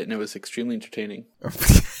some of it and it was extremely entertaining.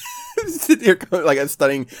 Here comes like a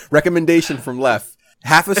stunning recommendation from Lef.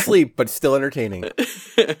 Half asleep, but still entertaining.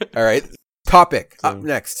 All right. Topic up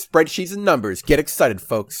next. Spreadsheets and numbers. Get excited,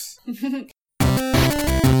 folks.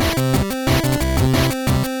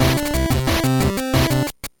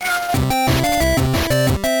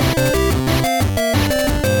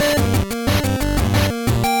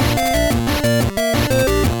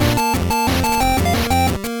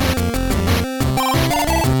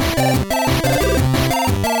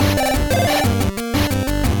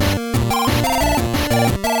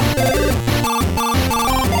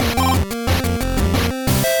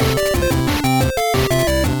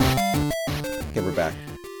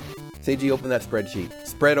 Seiji, open that spreadsheet.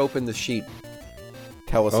 Spread open the sheet.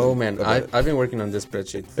 Tell us. Oh man, about it. I've been working on this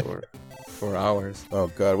spreadsheet for hours, Oh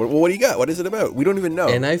god. What do you got? What is it about? We don't even know.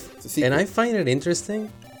 and It's a secret. I find it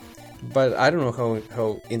interesting, but I don't know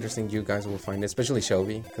how interesting you guys will find it, especially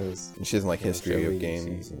Shelby, because And she doesn't like history Shelby, of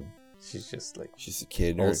games. she's just like She's a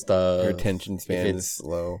kid. old stuff. Her attention span If is it's-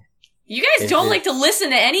 low. You guys If don't it- like to listen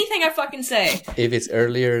to anything I fucking say. If it's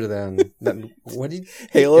earlier than what did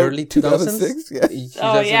Halo early 2000s? 2006? Yeah. She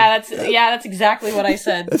Oh doesn't- that's exactly what I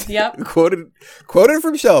said. Yep. Quoted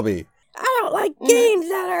from Shelby. I don't like games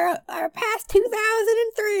that are past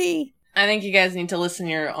 2003. I think you guys need to listen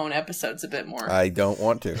to your own episodes a bit more. I don't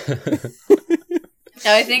want to.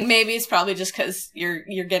 I think maybe it's probably just because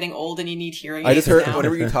you're getting old and you need hearing I just aids heard now.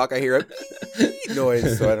 whenever you talk, I hear a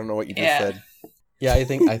noise, so I don't know what you just Yeah. said. Yeah, I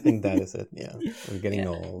think that is it. Yeah, we're getting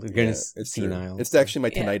old. We're getting Yeah, it's true. senile. It's actually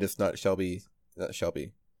my Yeah. tinnitus, not Shelby.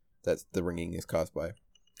 That's the ringing is caused by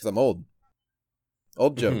because I'm old.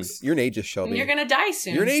 Old jokes. You're an ageist, Shelby. You're gonna die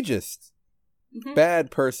soon. You're an ageist. Mhm. Bad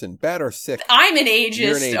person. Bad or sick. I'm an You're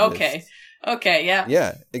ageist. an ageist. Okay. Okay. Yeah.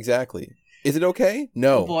 Yeah, exactly. Is it okay?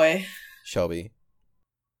 No, Oh boy. Shelby.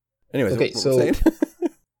 Anyways, Okay, what so- saying?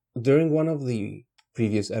 During one of the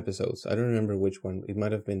previous episodes, I don't remember which one. It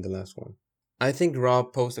might have been the last one. I think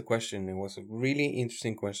Rob posed a question. It was a really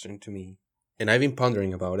interesting question to me, and I've been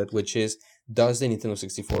pondering about it, which is, does the Nintendo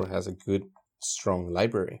 64 has a good, strong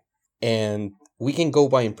library? And we can go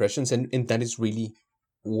by impressions, and that is really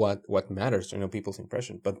what matters to people's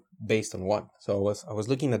impression. But based on what? So I was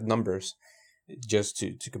looking at numbers just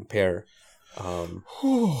to compare.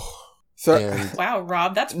 So And Wow,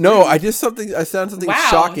 Rob. That's no, rude. I sound something Wow,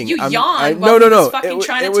 shocking. you yawned no, while no, he no. was fucking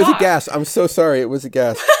trying to it was talk. a gas. I'm so sorry. It was a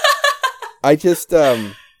gas. I just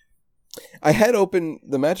I had opened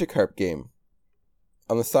the Magikarp game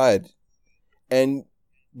on the side, and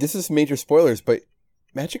this is major spoilers, but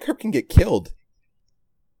Magikarp can get killed.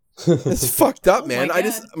 It's fucked up, Oh man.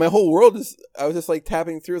 my My whole world is. I was just like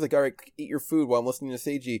tapping through, like, all right, eat your food while I'm listening to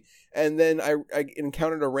Seiji, and then I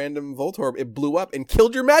encountered a random Voltorb. It blew up and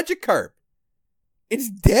killed your Magikarp. It's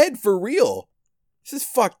dead for real. This is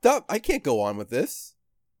fucked up. I can't go on with this.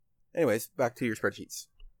 Anyways, back to your spreadsheets.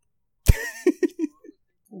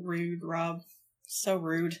 Rude, Rob. So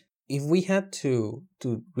rude. If we had to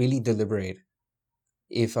really deliberate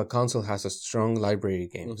if a console has a strong library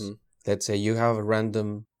of games, Mhm. let's say you have a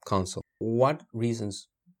random console, what reasons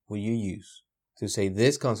would you use to say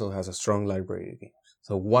this console has a strong library of games?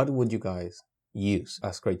 So what would you guys use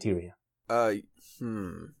as criteria?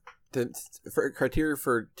 For criteria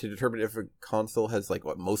to determine if a console has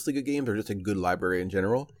mostly good games or just a good library in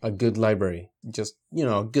general. A good library. Just,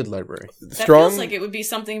 a good library. That Strong. feels like it would be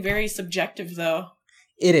something very subjective, though.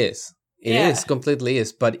 It is. It Yeah. is, completely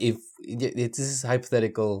is. But if this is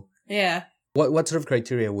hypothetical, Yeah. what sort of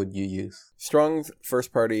criteria would you use? Strong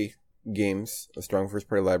first-party games, a strong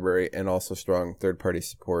first-party library, and also strong third-party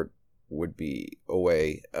support would be a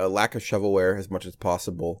way. A lack of shovelware as much as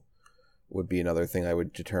possible would be another thing I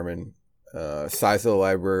would determine. Size of the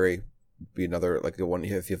library would be another, like the one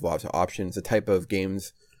if you have lots of options. The type of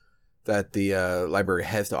games that the library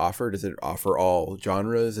has to offer. Does it offer all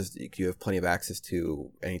genres? Do you have plenty of access to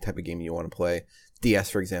any type of game you want to play? DS,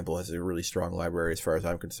 for example, has a really strong library as far as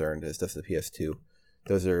I'm concerned, as does the PS2.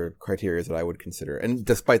 Those are criteria that I would consider. And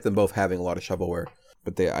despite them both having a lot of shovelware,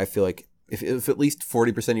 but I feel like if at least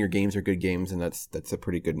 40% of your games are good games, and that's a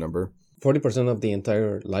pretty good number. 40% of the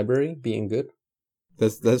entire library being good?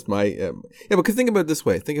 That's my yeah. Because think about it this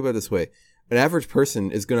way. An average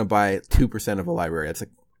person is going to buy 2% of a library. It's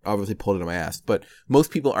like obviously pulled it in my ass, but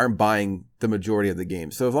most people aren't buying the majority of the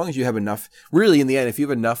games. So as long as you have enough, really in the end, if you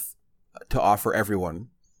have enough to offer everyone,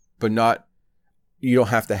 but not, you don't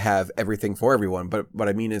have to have everything for everyone. But what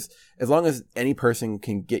I mean is, as long as any person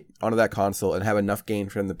can get onto that console and have enough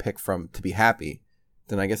games for them to pick from to be happy,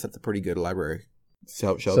 then I guess that's a pretty good library.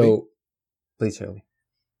 Shelby? So, please, Shelby.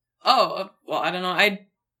 Oh, well, I don't know. I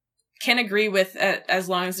can agree with as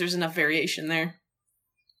long as there's enough variation there.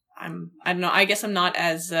 I don't know. I guess I'm not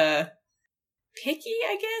as picky,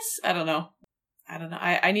 I guess. I don't know.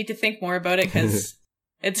 I need to think more about it because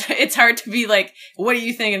it's hard to be like, what do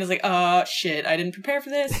you think? And it's like, oh, shit, I didn't prepare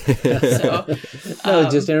for this. So, No,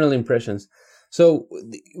 just general impressions. So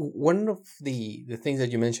one of the things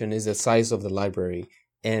that you mentioned is the size of the library,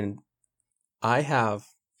 and I have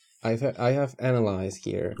analyzed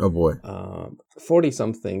here. Oh boy.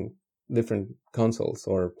 40-something different consoles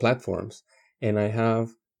or platforms, and I have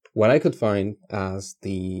what I could find as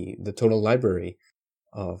the total library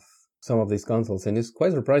of some of these consoles, and it's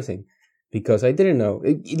quite surprising because I didn't know.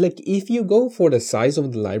 Like, if you go for the size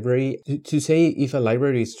of the library to say if a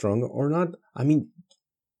library is strong or not, I mean,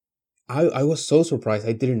 I was so surprised.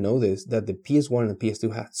 I didn't know this, that the PS1 and the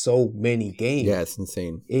PS2 had so many games. Yeah, it's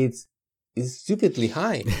insane. It's stupidly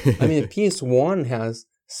high. I mean, the PS1 has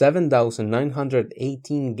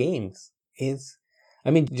 7,918 games.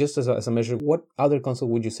 Just as a measure, what other console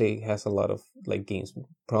would you say has a lot of like games?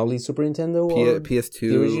 Probably Super Nintendo or PS2,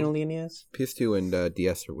 the original NES? PS2 and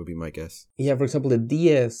DS would be my guess. Yeah, for example, the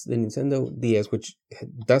Nintendo DS, which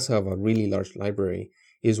does have a really large library,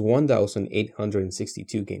 is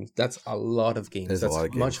 1,862 games. That's a lot of games. That's a lot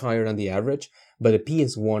of games. Much higher than the average. But the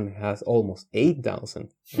PS1 has almost 8,000.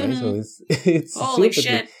 Right? So it's Holy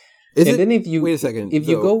stupidly- shit. Then if you wait a second. if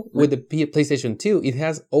you go with the PlayStation 2, it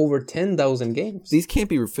has over 10,000 games. These can't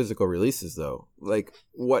be physical releases though. Like,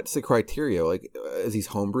 what's the criteria? Like, is these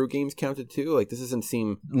homebrew games counted too? Like, this doesn't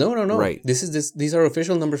seem No. right. These are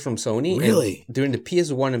official numbers from Sony. and Really? during the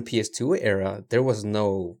PS1 and PS2 era, there was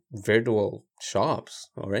no virtual shops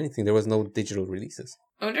or anything. There was no digital releases.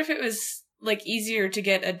 I wonder if it was like easier to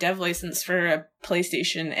get a dev license for a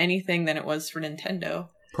PlayStation anything than it was for Nintendo.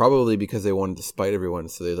 Probably because they wanted to spite everyone,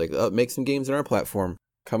 so they're like, make some games on our platform.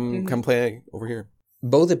 Come play over here.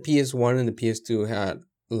 Both the PS1 and the PS2 had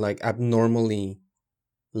like abnormally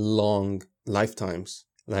long lifetimes.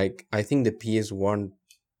 Like, I think the PS1,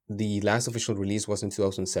 the last official release was in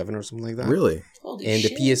 2007 or something like that. Really? Holy And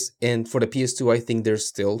shit. and for the PS2, I think there's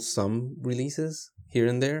still some releases here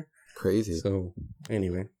and there. Crazy. So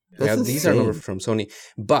anyway, That's these are insane. numbers from Sony.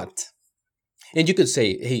 And you could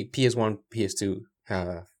say, hey, PS1, PS2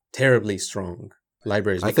 have terribly strong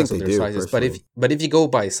libraries I because think of they their do, sizes. personally. But if you go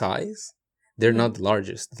by size, they're not the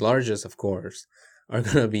largest. The largest, of course, are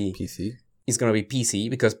gonna be PC. It's gonna be PC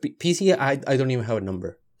because PC. I don't even have a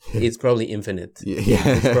number. It's probably infinite. Yeah.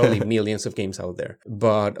 There's probably millions of games out there.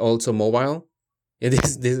 But also mobile.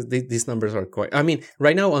 These numbers are quite. I mean,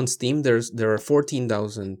 right now on Steam, there are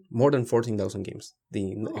more than 14,000 games.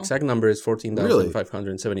 The exact number is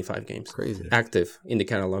 14,575 games. Crazy. Active in the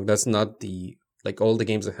catalog. That's not all the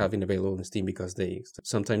games that have been available in Steam because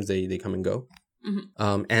sometimes they come and go.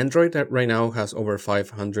 Mhm. Android right now has over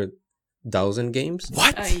 500,000 games.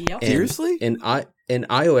 What? Yep. Seriously? And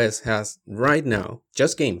iOS has right now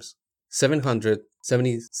just games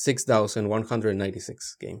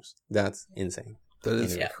 776,196 games. That's insane. That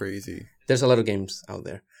is Yeah. crazy. There's a lot of games out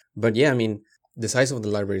there, but yeah, I mean the size of the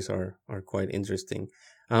libraries are quite interesting.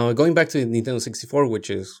 Going back to Nintendo 64, which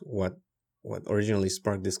is what originally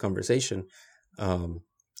sparked this conversation.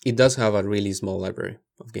 It does have a really small library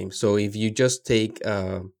of games. So if you just take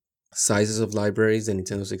sizes of libraries, the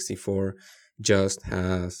Nintendo 64 just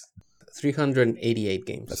has 388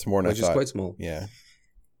 games. That's more than which I thought. is quite small. Yeah.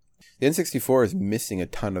 The N64 is missing a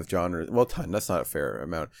ton of genres. Well, that's not a fair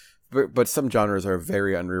amount. But some genres are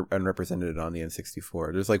very unrepresented on the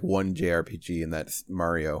N64. There's like one JRPG, and that's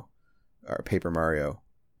Mario, or Paper Mario.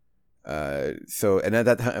 At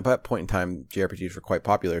that point in time, JRPGs were quite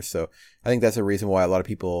popular. So I think that's a reason why a lot of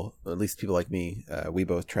people, at least people like me,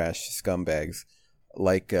 weebos, trash scumbags,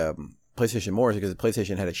 like PlayStation more, is because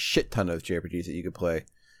PlayStation had a shit ton of JRPGs that you could play,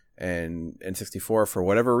 and N64 for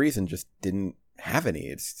whatever reason just didn't have any.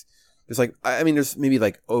 It's like, I mean, there's maybe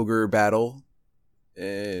like Ogre Battle,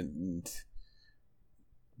 and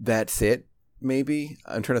that's it. Maybe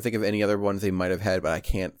I'm trying to think of any other ones they might have had, but I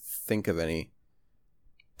can't think of any.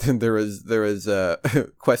 There was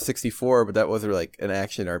Quest 64, but that was like an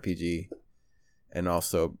action RPG, and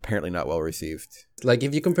also apparently not well received. Like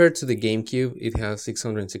if you compare it to the GameCube, it has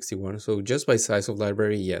 661. So just by size of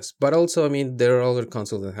library, yes. But also, I mean, there are other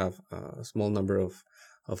consoles that have a small number of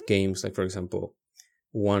games. Like for example,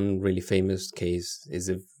 one really famous case is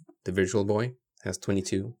the Virtual Boy. It has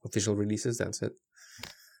 22 official releases. That's it.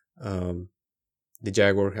 The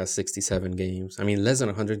Jaguar has 67 games. I mean, less than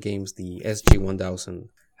 100 games. The SG-1000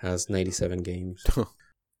 has 97 games.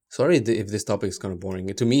 Sorry if this topic is kind of boring.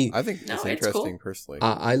 To me, I think it's interesting personally.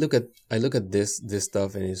 I look at this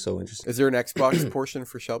stuff and it's so interesting. Is there an Xbox portion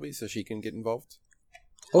for Shelby so she can get involved?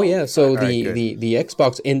 Oh yeah, so Alright, the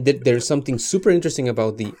Xbox, and there's something super interesting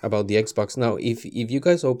about the Xbox. Now, if you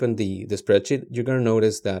guys open the spreadsheet, you're gonna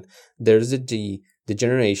notice that there's the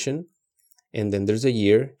generation, and then there's a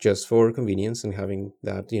year just for convenience and having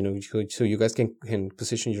that, so you guys can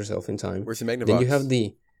position yourself in time. Where's the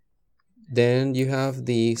Magnavox? Then you have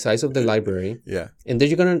the size of the library. Yeah. And then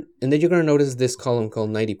you're gonna notice this column called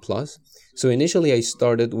 90+. So initially I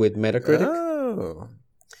started with Metacritic. Oh.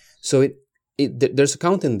 So there's a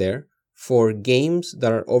count in there for games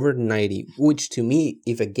that are over 90, which to me,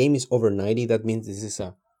 if a game is over 90, that means this is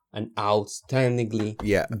an outstandingly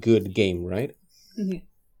good game, right? Mm-hmm.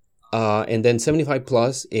 And then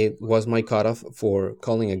 75+, it was my cutoff for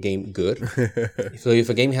calling a game good. So if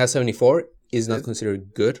a game has 74, it's not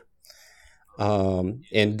considered good.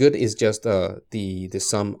 And good is just the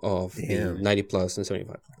sum of the Damn. 90 plus and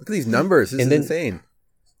 75. Look at these numbers. This And is then- insane.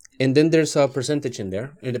 And then there's a percentage in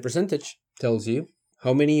there, and the percentage tells you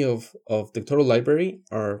how many of the total library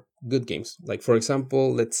are good games. Like, for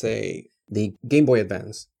example, let's say the Game Boy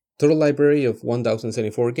Advance. Total library of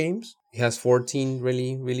 1,074 games. It has 14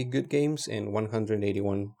 really, really good games and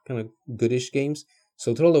 181 kind of goodish games.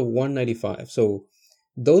 So total of 195. So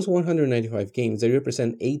those 195 games, they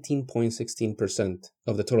represent 18.16%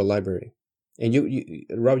 of the total library. And you,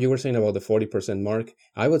 Rob, you were saying about the 40% mark.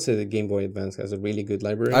 I would say the Game Boy Advance has a really good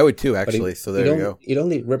library. I would too, but actually. So there you go. It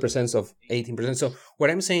only represents of 18%. So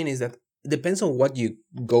what I'm saying is that it depends on what you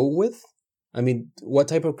go with. I mean, what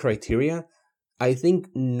type of criteria. I think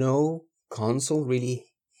no console really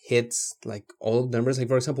hits like all numbers. Like,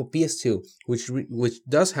 for example, PS2, which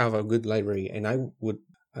does have a good library, and I would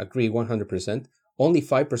agree 100%. Only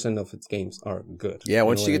 5% of its games are good. Yeah,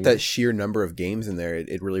 once you know get what I that sheer number of games in there,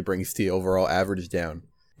 it really brings the overall average down.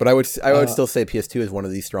 But I would still say PS2 is one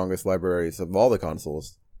of the strongest libraries of all the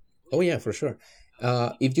consoles. mean? Oh yeah, for sure.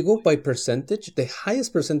 If you go by percentage, the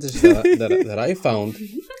highest percentage that I found,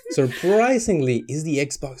 surprisingly, is the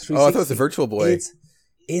Xbox 360. Oh, I thought it was the Virtual Boy.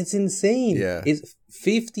 It's insane. Yeah. It's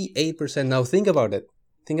 58%. Now think about it.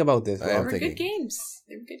 Think about this. I They am were thinking. good games.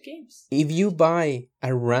 They were good games. If you buy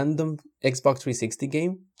a random Xbox 360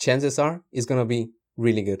 game, chances are it's gonna be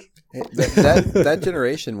really good. Hey, that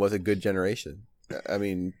generation was a good generation. I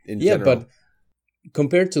mean, in general. but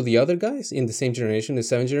compared to the other guys in the same generation, the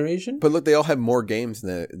 7th generation, But look, they all have more games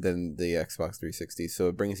than the Xbox 360, so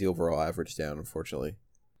it brings the overall average down, unfortunately.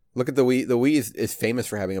 Look at the Wii. The Wii is famous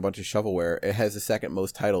for having a bunch of shovelware. It has the second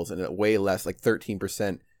most titles and way less, like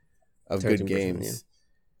 13% of good 13%, games.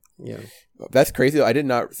 yeah. That's crazy, though. I did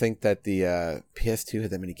not think that the PS2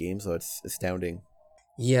 had that many games, though. It's astounding.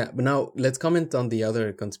 Yeah, but now let's comment on the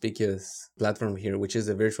other conspicuous platform here, which is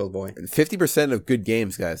the Virtual Boy. 50% of good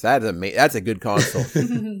games, guys. That's a good console.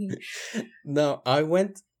 Now, I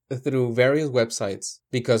went through various websites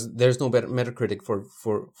because there's no better Metacritic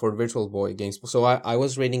for Virtual Boy games. So I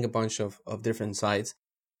was reading a bunch of different sites,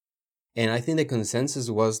 and I think the consensus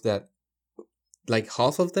was that like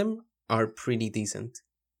half of them are pretty decent.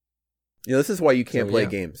 You know, this is why you can't So, play yeah.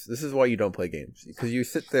 games. This is why you don't play games. Because you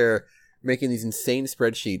sit there making these insane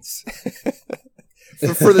spreadsheets.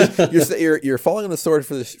 You're falling on the sword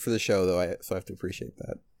for the show, though. So I have to appreciate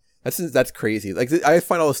that. That's crazy. Like, I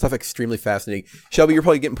find all this stuff extremely fascinating. Shelby, you're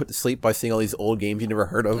probably getting put to sleep by seeing all these old games you never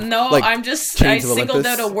heard of. No, like I Chains of singled Olympus.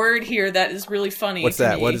 out a word here that is really funny. What's to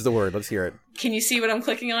that? me. What is the word? Let's hear it. Can you see what I'm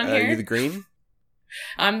clicking on Are here? you the green?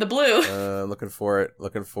 I'm the blue. Looking for it.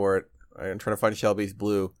 I'm trying to find Shelby's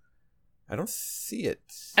blue. I don't see it.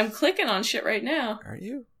 I'm clicking on shit right now. Are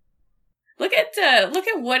you? Look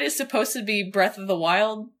at what is supposed to be Breath of the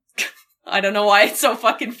Wild. I don't know why it's so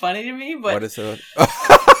fucking funny to me, but What is it?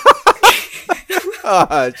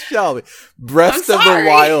 Shelby. Breath I'm of the sorry.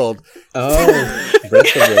 Wild. Oh,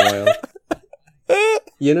 Breath of the Wild.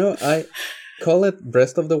 You know, I call it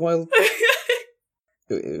Breath of the Wild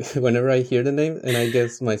whenever I hear the name, and I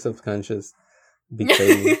guess my subconscious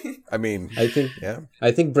betrays me. I mean, I think yeah.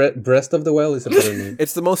 Breath of the Wild is a better name.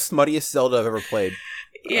 It's the most smuttiest Zelda I've ever played.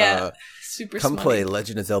 yeah, super. Come smutty. play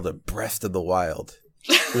Legend of Zelda Breath of the Wild.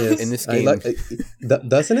 Yes, In this I game.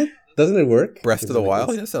 doesn't it? Doesn't it work? Breath of the Isn't it Wild?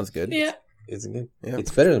 good? Yeah, that sounds good. Yeah. It's good. Yeah.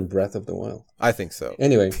 It's better than Breath of the Wild. I think so.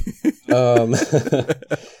 Anyway,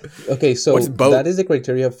 okay, so What's boat? that is the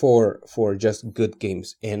criteria for just good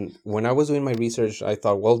games. And when I was doing my research, I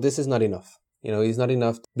thought, well, this is not enough. You know, it's not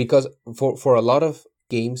enough because for a lot of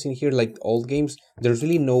games in here, like old games, there's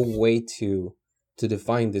really no way to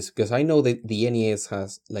define this. Because I know that the NES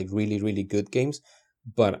has like really, really good games,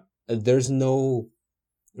 but there's no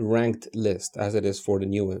ranked list as it is for the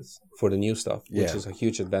new stuff, which Yeah. is a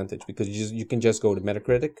huge advantage because you can just go to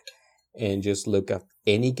Metacritic and just look at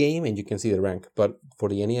any game and you can see the rank. But for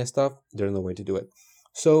the NES stuff, there's no way to do it.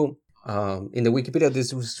 So in the Wikipedia,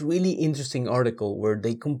 there's this really interesting article where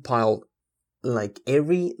they compiled like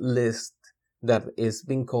every list that is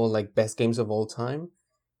being called like best games of all time.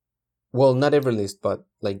 Well, not every list, but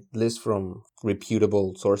like lists from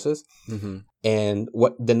reputable sources. Mm-hmm. And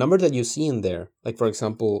what the number that you see in there, like for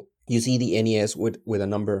example, you see the NES with a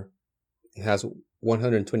number, it has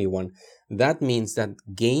 121. That means that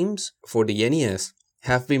games for the NES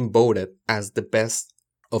have been voted as the best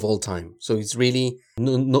of all time. So it's really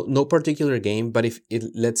no particular game, but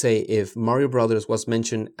let's say if Mario Brothers was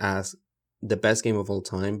mentioned as the best game of all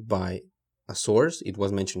time by a source, it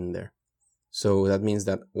was mentioned in there. So that means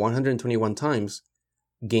that 121 times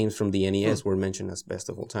games from the NES were mentioned as best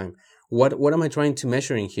of all time. What am I trying to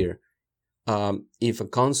measure in here? If a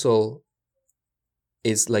console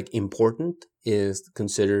is like important is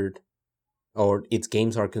considered, or its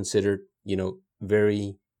games are considered,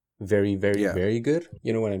 very, very, very, Yeah. very good.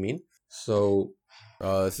 You know what I mean? So,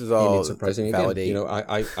 This is and all it's surprising again. validate.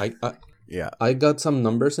 I Yeah. I got some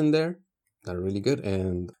numbers in there that are really good.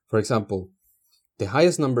 And for example, the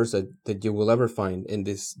highest numbers that you will ever find, and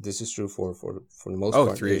this is true for the most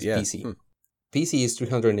part, is PC. PC is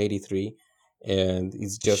 383, and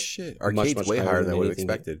it's just Shit. much, Arcade's much way higher than I would have anything.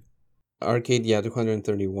 expected. Arcade,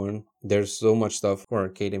 231. There's so much stuff for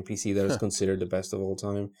arcade and PC that is considered the best of all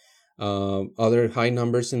time. Other high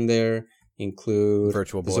numbers in there include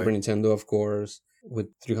Virtual the Boy. Super Nintendo, of course, with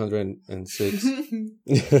 306.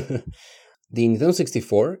 The Nintendo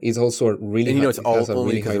 64 is also a really And high, it's all has a only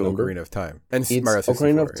really because high of number. Ocarina of Time. And It's Mario 64.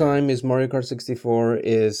 Ocarina of yeah. Time is Mario Kart 64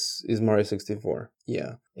 is Mario 64.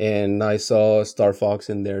 Yeah. And I saw Star Fox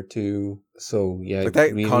in there too. So yeah, Like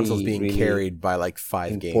that really, console's being really carried by like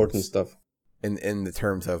 5 important games. stuff. In the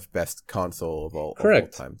terms of best console of all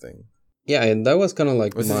Correct. time thing. Yeah, and that was kind of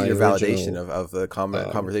like This my is your validation original, of the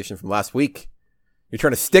conversation from last week. You're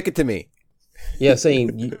trying to stick it to me. Yeah,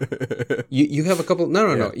 saying you have a couple.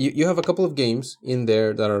 No. Yeah. You have a couple of games in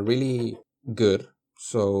there that are really good.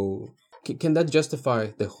 So can that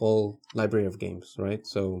justify the whole library of games, right?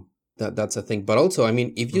 So that's a thing. But also, I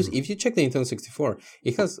mean, if you check the Nintendo 64,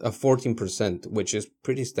 it has a 14%, which is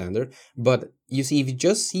pretty standard. But you see, if you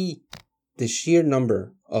just see the sheer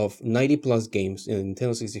number of 90 plus games in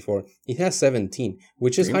Nintendo 64, it has 17,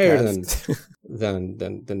 which is higher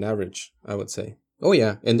than average, I would say. Oh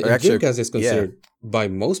yeah, and actually, Dreamcast is considered by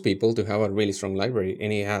most people to have a really strong library,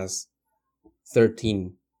 and it has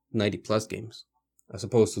 13 90 plus games as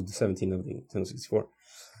opposed to the 17 of the Nintendo 64.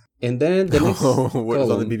 And then the next what was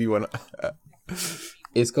on the column BB1?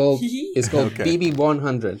 it's called Okay.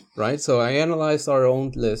 BB100, right? So I analyzed our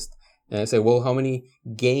own list and I said, well, how many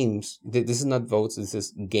games? This is not votes. This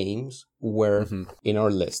is games were in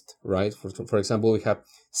our list, right? For example, we have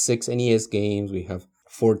 6 NES games. We have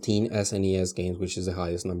 14 SNES games, which is the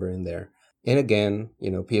highest number in there. And again,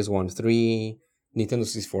 PS1 3, Nintendo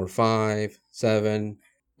 64 5, 7.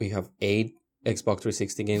 We have 8 Xbox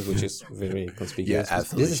 360 games, which is very conspicuous. Yeah,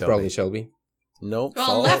 absolutely. This is probably Shelby. Nope. Well,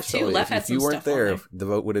 Saul, Left too. Shelly. Left had If you some weren't stuff on there, there. the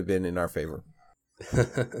vote would have been in our favor.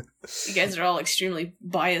 You guys are all extremely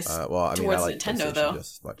biased I towards like Nintendo, PlayStation though.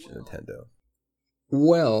 just as much as Nintendo.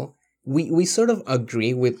 Well, we sort of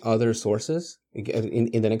agree with other sources.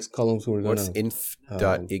 In the next columns, we're going What's to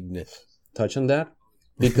inf.ignit? touch on that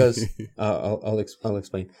because I'll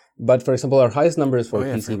explain. But for example, our highest number is for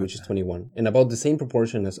PC, which is 21, and about the same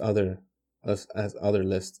proportion as other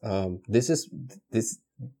lists.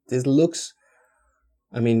 This looks.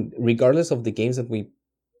 I mean, regardless of the games that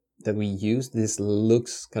we use, this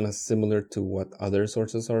looks kind of similar to what other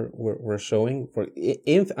sources were showing. For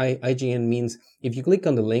if IGN means, if you click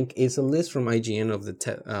on the link, it's a list from IGN of the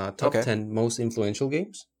top 10 most influential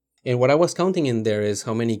games. And what I was counting in there is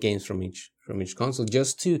how many games from each console,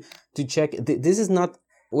 just to check. This is not,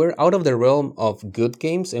 we're out of the realm of good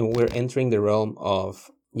games and we're entering the realm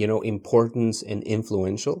of importance and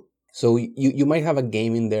influential. So you might have a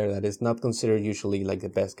game in there that is not considered usually like the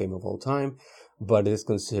best game of all time, but is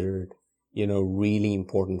considered, really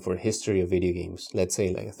important for history of video games. Let's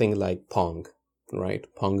say like a thing like Pong, right?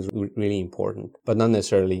 Pong's really important, but not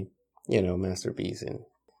necessarily, masterpiece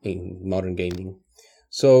in modern gaming.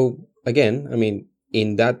 So again, I mean,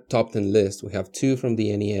 in that top 10 list, we have 2 from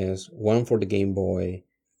the NES, 1 for the Game Boy,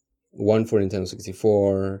 1 for Nintendo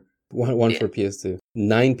 64, one for PS2,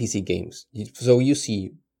 9 PC games. So you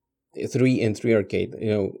see 3 and 3 arcade.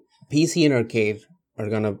 PC and arcade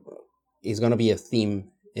is gonna be a theme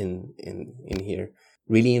in here.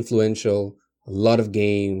 Really influential, a lot of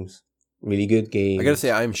games, really good games. I gotta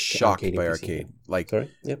say, I'm shocked Arcade by and PC. arcade. Like,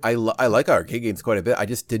 Sorry? Yep. I like arcade games quite a bit. I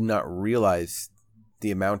just did not realize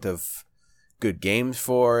the amount of good games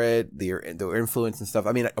for it, the influence and stuff.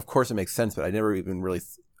 I mean, of course it makes sense, but I never even really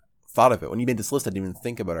thought of it. When you made this list, I didn't even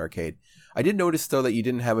think about arcade. I did notice though that you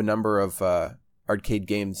didn't have a number of arcade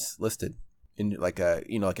games listed in like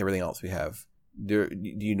everything else we have. Did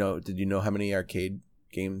you know how many arcade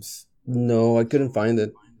games? No, I couldn't find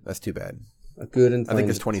it. That's too bad. I couldn't I find think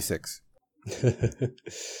it's it. 26.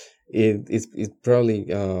 It's probably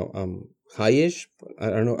high-ish. I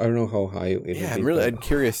don't know how high it would Yeah, be. I'm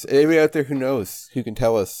curious. Anybody out there who knows, who can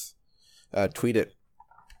tell us, tweet it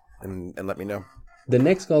and let me know. The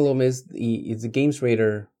next column is the Games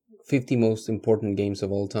Radar 50 most important games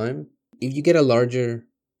of all time. If you get a larger,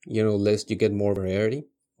 list, you get more variety,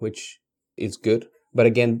 which is good. But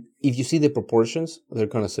again, if you see the proportions, they're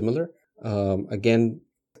kind of similar. Again,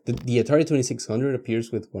 the Atari 2600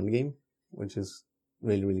 appears with 1 game, which is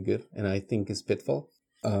really, really good, and I think is Pitfall.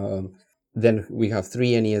 Then we have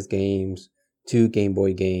 3 NES games, 2 Game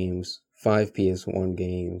Boy games, 5 PS1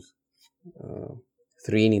 games,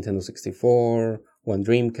 3 Nintendo 64, 1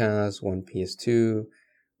 Dreamcast, 1 PS2,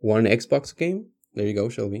 1 Xbox game. There you go,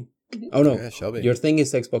 Shelby. Oh no, Yeah, Shelby. your thing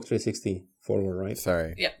is Xbox 360 forward, right?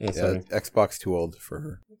 Sorry. Yep. Yeah, sorry. Xbox too old for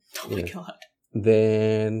her. Oh my Yeah. god.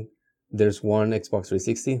 Then there's 1 Xbox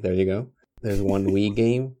 360. There you go. There's 1 Wii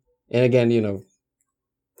game, and again,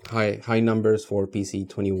 high numbers for PC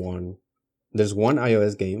 21. There's 1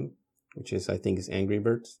 iOS game, which is I think is Angry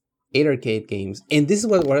Birds. 8 arcade games, and this is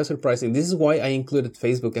what was surprising. This is why I included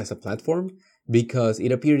Facebook as a platform, because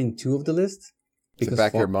it appeared in 2 of the lists. The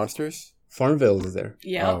Backyard Monsters? Farmville is there.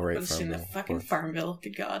 Yeah, Oh, right, I've seen the Farmville, of fucking course. Farmville.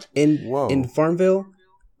 Good god. Whoa. In Farmville,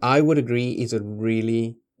 I would agree is a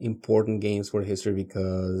really important games for history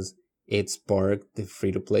because it sparked the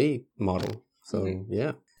free-to-play model. So,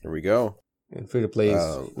 yeah. Here we go. And free-to-play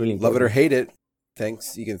is really important. Love it or hate it.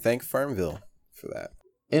 You can thank Farmville for that.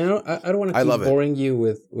 And I don't want to I keep love it. boring you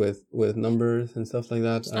with numbers and stuff like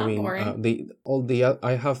that. It's not boring.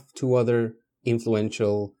 I have 2 other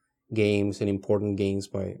influential games and important games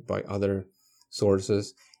by other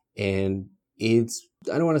sources, and it's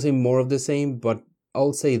I don't want to say more of the same, but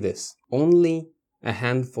I'll say this: only a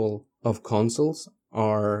handful of consoles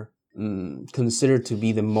are considered to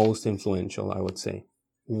be the most influential. I would say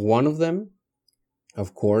one of them,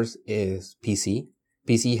 of course, is PC.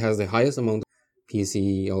 PC has the highest amount.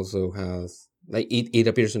 PC also has it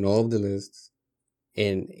appears in all of the lists,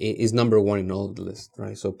 and it is number 1 in all of the lists,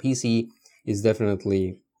 right? So PC is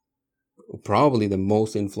definitely probably the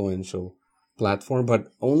most influential platform, but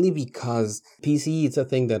only because PC is a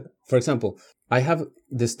thing that, for example, I have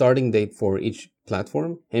the starting date for each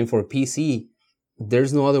platform, and for PC,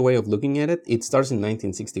 there's no other way of looking at it. It starts in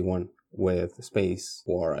 1961 with Space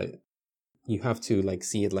War. You have to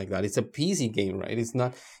see it like that. It's a PC game, right? It's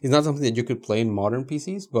not something that you could play in modern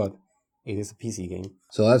PCs, but it is a PC game.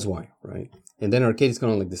 So that's why, right? And then arcade is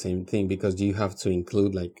kind of the same thing, because you have to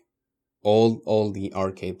include all the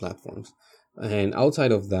arcade platforms. And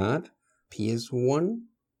outside of that, PS1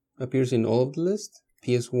 appears in all of the lists.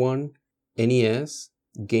 PS1, NES,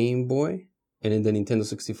 Game Boy, and then the Nintendo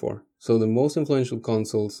 64. So the most influential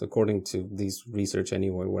consoles, according to this research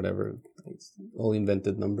anyway, whatever, it's all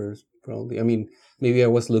invented numbers, probably. I mean, maybe I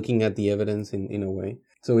was looking at the evidence in a way.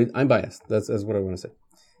 So I'm biased. That's what I want to say.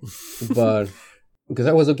 But because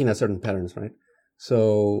I was looking at certain patterns, right?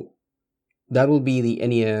 So that will be the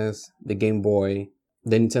NES, the Game Boy,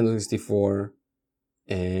 the Nintendo 64,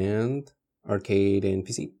 and arcade and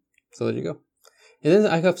PC. So there you go. And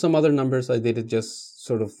then I have some other numbers. I did it just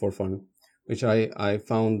sort of for fun, which I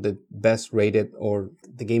found the best rated, or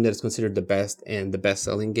the game that is considered the best and the best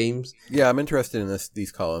selling games. Yeah, I'm interested in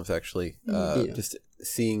these columns actually. Yeah. Just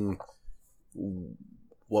seeing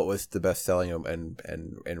what was the best selling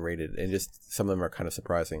and rated, and just some of them are kind of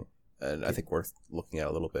surprising, and I think worth looking at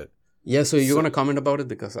a little bit. Yeah, so you want to comment about it,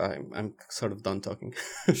 because I'm sort of done talking.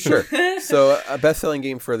 Sure. So a best-selling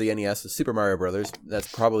game for the NES is Super Mario Brothers.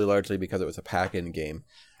 That's probably largely because it was a pack-in game.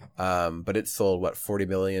 But it sold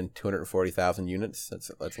 40,240,000 units. That's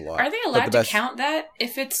a lot. Are they allowed to count that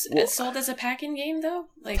if it's sold as a pack-in game though?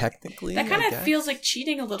 Technically, that kind of feels like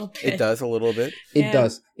cheating a little bit. It does a little bit. It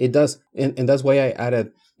does, and that's why I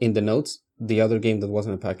added in the notes the other game that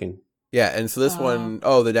wasn't a pack-in. Yeah, and so this one,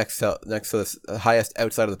 the next to the highest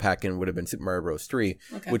outside of the pack-in would have been Super Mario Bros. 3,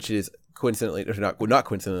 which is coincidentally, or not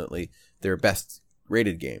coincidentally, their best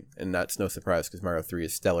rated game, and that's no surprise because Mario 3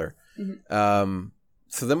 is stellar. Mm-hmm.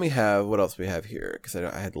 So then we have, what else we have here? Because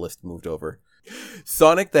I had the list moved over.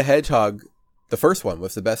 Sonic the Hedgehog, the first one,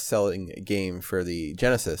 was the best-selling game for the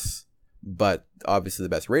Genesis, but obviously the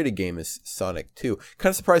best rated game is Sonic 2.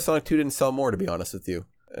 Kind of surprised Sonic 2 didn't sell more, to be honest with you.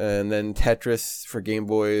 And then Tetris for Game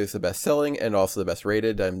Boy is the best-selling and also the best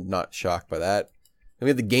rated. I'm not shocked by that. And we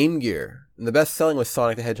have the Game Gear. And the best-selling was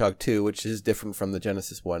Sonic the Hedgehog 2, which is different from the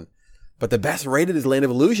Genesis one. But the best rated is Land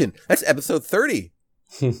of Illusion. That's episode 30.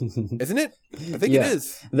 Isn't it? I think it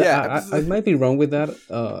is. I might be wrong with that,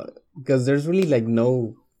 because there's really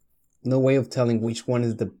no way of telling which one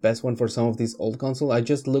is the best one for some of these old consoles. I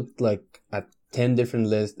just looked at 10 different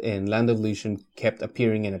lists, and Land of Illusion kept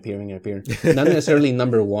appearing and appearing and appearing. Not necessarily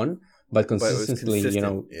number 1, but consistently,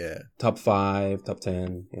 top 5, top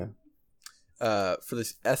 10, yeah. For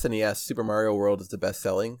this SNES, Super Mario World is the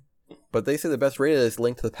best-selling, but they say the best rated is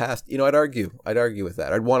Link to the Past. I'd argue with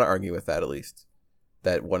that. I'd want to argue with that, at least,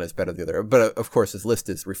 that one is better than the other. But of course, this list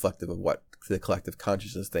is reflective of what the collective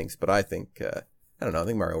consciousness thinks. But I think, I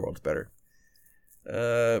think Mario World's better.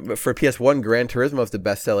 But for PS1, Gran Turismo is the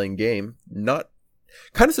best-selling game. Not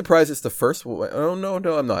Kind of surprised it's the first one. Oh, no,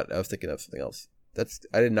 I'm not. I was thinking of something else.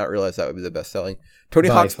 I did not realize that would be the best selling. Tony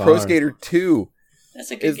By Hawk's Pro far. Skater 2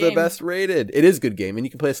 That's a good is game. the best rated. It is a good game, and you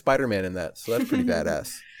can play a Spider-Man in that, so that's pretty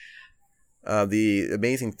badass. The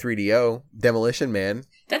amazing 3DO, Demolition Man.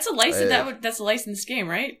 That's a license. That's a licensed game,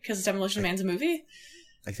 right? Because Demolition Man's a movie.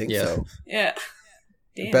 I think Yeah. so. Yeah.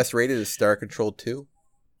 The Damn. best rated is Star Control 2.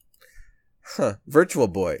 Huh. Virtual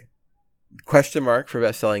Boy. Question mark for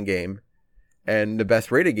best selling game. And the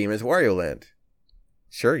best rated game is Wario Land.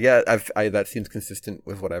 Sure, yeah, that seems consistent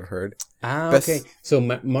with what I've heard. Best- Okay. So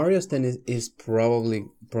Mario's Tennis is probably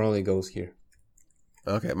goes here.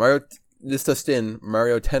 Okay, this just in,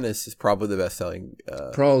 Mario Tennis is probably the best selling.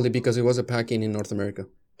 Probably because it was a pack-in North America.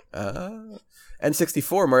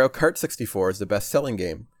 N64, Mario Kart 64 is the best selling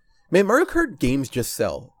game. Man, Mario Kart games just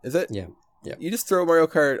sell. Is it? Yeah. You just throw Mario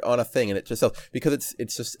Kart on a thing and it just sells because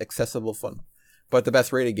it's just accessible fun. But the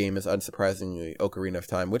best rated game is unsurprisingly Ocarina of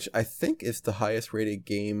Time, which I think is the highest rated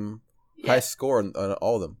game, highest score on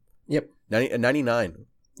all of them. Yep. 99.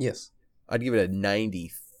 Yes. I'd give it a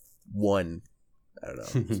 91. I don't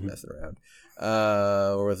know. Just messing around.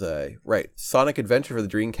 Where was I? Right. Sonic Adventure for the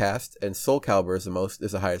Dreamcast and Soul Calibur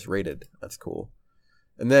is the highest rated. That's cool.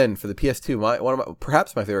 And then for the PS2,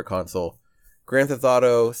 perhaps my favorite console, Grand Theft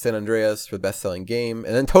Auto San Andreas for the best selling game,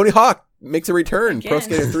 and then Tony Hawk makes a return. Again. Pro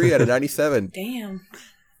Skater 3 out of 97. Damn.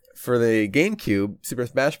 For the GameCube, Super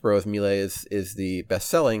Smash Bros. Melee is the best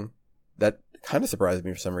selling. That kind of surprised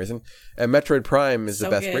me for some reason. And Metroid Prime is the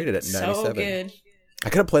best rated at 97. So good. I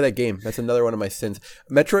couldn't play that game. That's another one of my sins.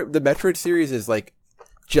 The Metroid series is like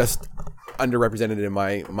just underrepresented in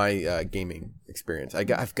my gaming experience.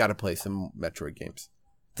 I've got to play some Metroid games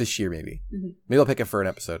this year, maybe. Mm-hmm. Maybe I'll pick it for an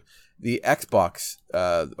episode. The Xbox,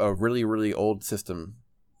 a really really old system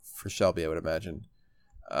for Shelby, I would imagine.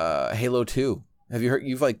 Halo 2. Have you heard?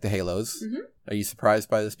 You've liked the Halos. Mm-hmm. Are you surprised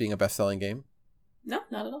by this being a best-selling game? No,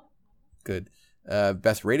 not at all. Good.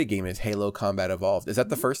 Best rated game is Halo Combat Evolved. Is that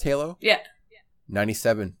the first Halo? Yeah.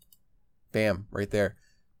 97. Bam, right there.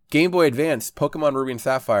 Game Boy Advance, Pokemon Ruby and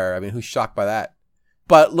Sapphire. I mean, who's shocked by that?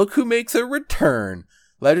 But look who makes a return.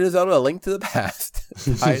 Legend of Zelda: A Link to the Past.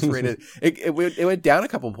 Highest rated. It went down a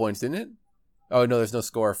couple points, didn't it? Oh, no, there's no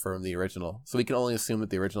score from the original. So we can only assume that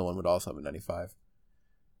the original one would also have a 95.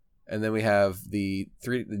 And then we have the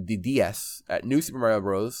DS at New Super Mario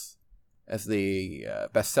Bros. As the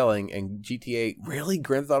best-selling, and GTA. Really?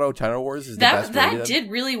 Grand Theft Auto China Wars is the best rated? That did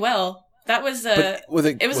really well. That was But was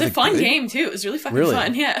it was a fun good? game too. It was really fucking Really?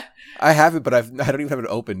 fun. Yeah. I have it, but I don't even have it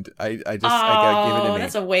opened. I gotta give it to me.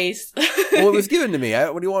 That's a waste. Well, it was given to me.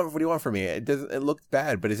 What do you want? What do you want from me? It looked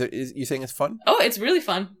bad, but is you saying it's fun? Oh, it's really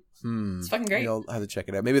fun. It's fucking great. I'll have to check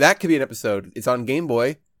it out. Maybe that could be an episode. It's on Game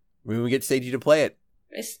Boy. Maybe we get Seiji to play it.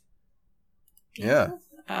 Yeah.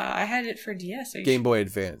 I had it for DS. Game Boy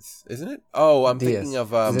Advance, isn't it? Oh, I'm DS. thinking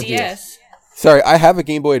of Is it DS. Sorry, I have a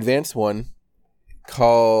Game Boy Advance one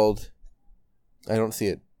called. I don't see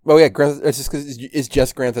it. Oh yeah, it's just because it's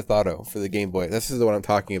just Grand Theft Auto for the Game Boy. This is the one I'm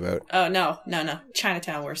talking about. Oh no.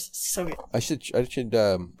 Chinatown Wars, so good. I should. I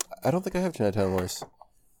don't think I have Chinatown Wars,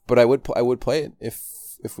 but I would play it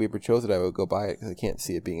if we ever chose it. I would go buy it because I can't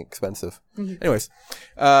see it being expensive. Mm-hmm. Anyways,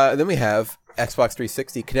 then we have Xbox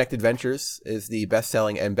 360. Kinect Adventures is the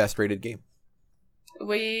best-selling and best-rated game.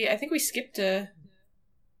 I think we skipped I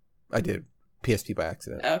did PSP by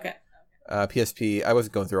accident. Oh, okay. PSP. I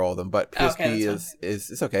wasn't going through all of them, but PSP Okay, is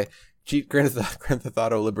it's okay. Grand Theft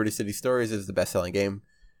Auto Liberty City Stories is the best-selling game,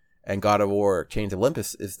 and God of War: Chains of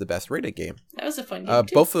Olympus is the best-rated game. That was a fun game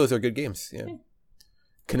too. Both of those are good games. Yeah.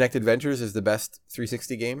 Kinect Adventures is the best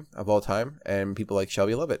 360 game of all time, and people like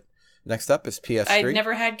Shelby love it. Next up is PS3. I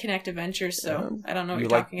never had Kinect Adventures, so I don't know what you're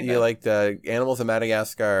talking about. You liked Animals of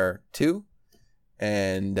Madagascar 2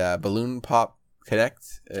 and Balloon Pop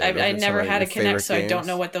Connect. I never had a Kinect, favorite so I don't games.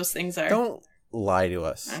 know what those things are. Don't lie to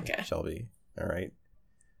us, Okay. Shelby. All right.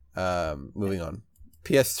 Moving on.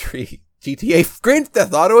 PS3, GTA, Grand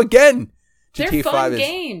Theft Auto again. They're GTA fun 5 is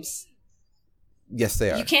games. Yes,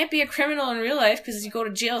 they are. You can't be a criminal in real life because you go to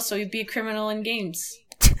jail, so you be a criminal in games.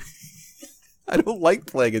 I don't like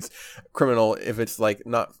playing as criminal if it's like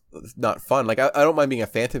not fun. Like I don't mind being a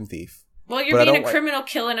phantom thief. Well, you're but I being a don't criminal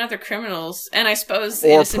killing other criminals, and I suppose Or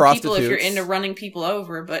innocent people if you're prostitutes. into running people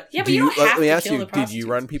over. But yeah, but Do you don't have let me to ask kill you, the did prostitutes.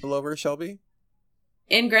 you run people over, Shelby?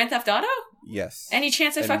 In Grand Theft Auto? Yes. Any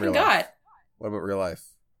chance I In fucking real got? life. What about real life?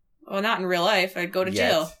 Well, not in real life. I'd go to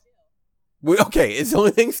Yet. jail. Wait, okay, is the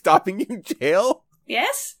only thing stopping you jail?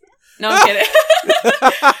 Yes? No, I'm kidding.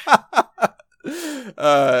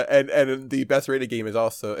 And the best rated game is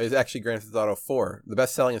actually Grand Theft Auto 4. The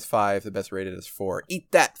best selling is 5. The best rated is 4.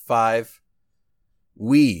 Eat that 5.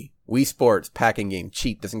 Wii Sports packing game.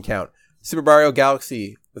 Cheat, doesn't count. Super Mario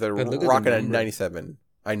Galaxy with a But look at the rocket at number. 97.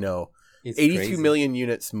 I know. It's 82 crazy. million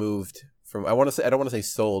units moved from. I don't want to say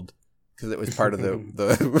sold because it was part of the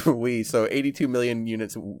Wii. So 82 million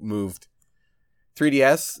units moved.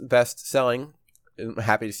 3DS best selling. I'm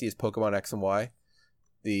happy to see is Pokemon X and Y.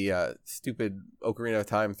 The stupid Ocarina of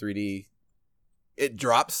Time 3D. It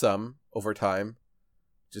drops some over time,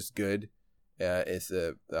 just good. Is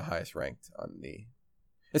the highest ranked on the.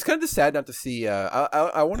 It's kind of just sad not to see.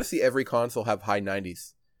 I want to see every console have high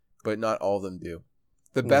 90s, but not all of them do.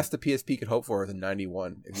 The best the PSP could hope for is a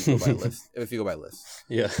 91 if you go by list. If you go by list,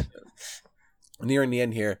 Yeah. Nearing the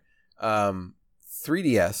end here.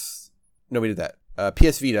 3DS. Nobody did that.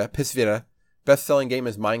 PS Vita. Best selling game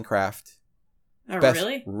is Minecraft. Oh, Best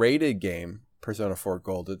really? rated game, Persona 4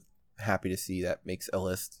 Gold. Happy to see that makes a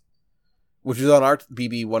list, which is on our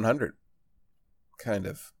BB 100. Kind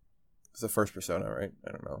of. It's the first Persona, right?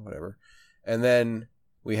 I don't know, whatever. And then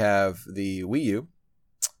we have the Wii U,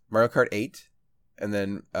 Mario Kart 8, and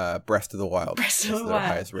then Breath of the Wild. Breath of It's the their Wild.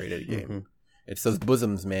 highest rated game. Mhm. It's those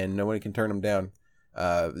bosoms, man. Nobody can turn them down.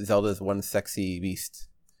 Zelda's one sexy beast.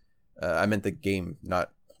 I meant the game,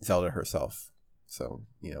 not Zelda herself. So,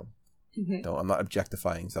 Mhm. I'm not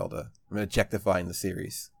objectifying Zelda. I'm objectifying the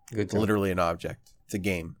series. Good It's job. literally an object. It's a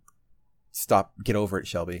game. Stop. Get over it,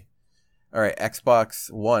 Shelby. All right.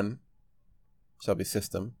 Xbox One. Shelby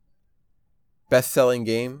system. Best-selling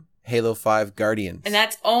game, Halo 5 Guardians. And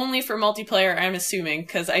that's only for multiplayer, I'm assuming,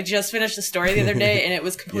 because I just finished the story the other day and it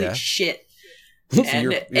was complete Yeah. shit. So And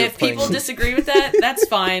you're if playing- people disagree with that, that's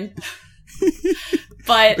fine.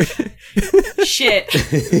 But shit.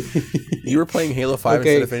 You were playing Halo 5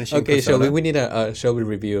 instead of finishing Okay, Persona? Shelby, we need a Shelby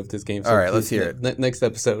review of this game. All right, let's please, hear it. Next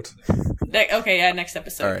episode. Okay, yeah, next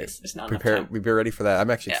episode. All right. There's not Prepare. enough time. Be ready for that. I'm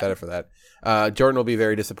actually Yeah. excited for that. Jordan will be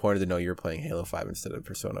very disappointed to know you were playing Halo 5 instead of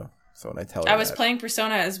Persona. So when I tell her I was that. playing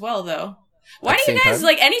Persona as well, though. Why At the do you same guys, time?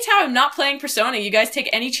 like, anytime I'm not playing Persona, you guys take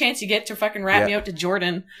any chance you get to fucking rat Yeah. me out to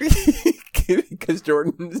Jordan? Because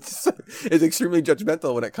Jordan is extremely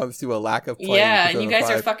judgmental when it comes to a lack of playing. Yeah, and Persona you guys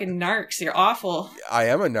 5. are fucking narcs. You're awful. I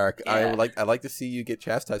am a narc. Yeah. I like to see you get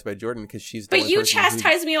chastised by Jordan because she's. The But only you person who-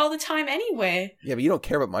 chastise me all the time anyway. Yeah, but you don't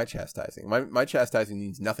care about my chastising. My chastising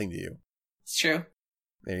means nothing to you. It's true.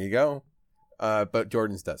 There you go. But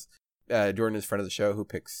Jordan's does. Jordan is a friend of the show who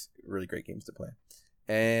picks really great games to play.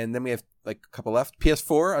 And then we have like a couple left.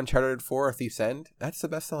 PS4, Uncharted 4, A Thief's End. That's the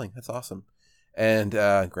best selling. That's awesome. And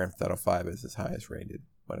Grand Theft Auto 5 is his highest rated.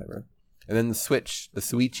 Whatever. And then the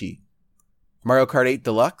Switchy. Mario Kart 8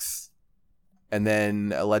 Deluxe. And then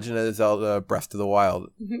Legend of Zelda Breath of the Wild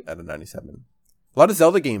at a 97. A lot of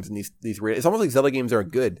Zelda games in these it's almost like Zelda games are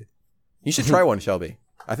good. You should try one, Shelby.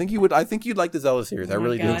 I think you would. I think you'd like the Zelda series. I Oh my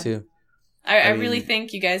really God. do. Me too. I mean- really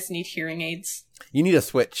think you guys need hearing aids. You need a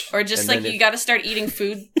Switch. Or just And like then you got to start eating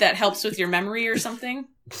food that helps with your memory or something.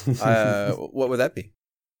 what would that be?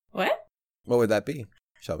 What? What would that be,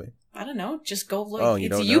 Shelby? I don't know. Just go look. Oh, you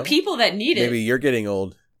it's don't you know? people that need it. Maybe you're getting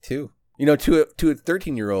old too. To a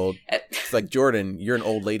 13-year-old, Uh, it's like Jordan. You're an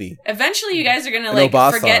old lady. Eventually, you guys are gonna An like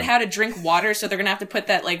Obasan. forget how to drink water, so they're gonna have to put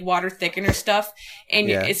that like water thickener stuff, and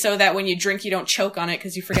Yeah. so that when you drink, you don't choke on it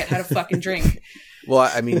because you forget how to fucking drink.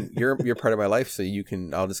 Well, I mean, you're part of my life, so you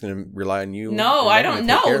can. I'm just gonna rely on you. No, and I Megan don't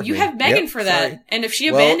to take care know. of You me. have Megan Yep, for that, sorry. and if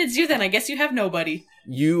she Well- abandons you, then I guess you have nobody.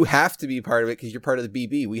 You have to be part of it because you're part of the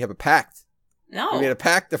BB. We have a pact. No, We made a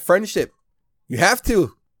pact of friendship. You have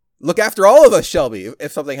to look after all of us, Shelby.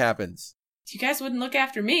 If something happens, you guys wouldn't look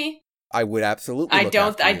after me. I would absolutely. I look don't.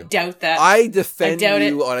 after I you. doubt that. I defend I doubt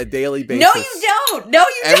you it. on a daily basis. No, you don't. No,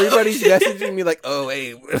 you don't. Everybody's messaging me like, "Oh,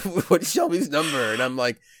 hey, what's Shelby's number?" And I'm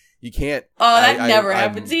like, "You can't." Oh, that I- never I'm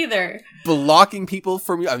happens either. Blocking people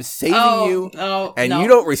from you. I'm saving Oh, you, no, and no. you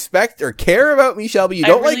don't respect or care about me, Shelby. You I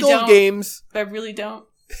don't really like old don't. games. I really don't.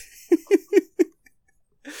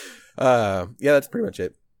 Yeah, that's pretty much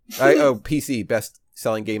it. PC best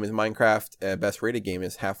selling game is Minecraft. Best rated game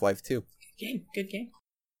is Half-Life 2. Good game.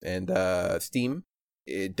 And Steam,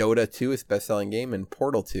 Dota 2 is best selling game, and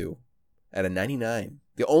Portal 2 at a 99.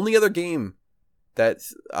 The only other game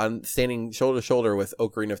that's on standing shoulder to shoulder with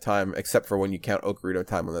Ocarina of Time, except for when you count Ocarina of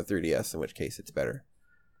Time on the 3DS, in which case it's better.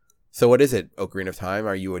 So what is it, Ocarina of Time?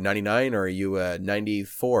 Are you a 99 or are you a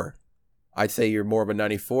 94? I'd say you're more of a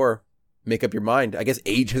 94. Make up your mind. I guess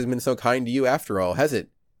age has been so kind to you after all, has it?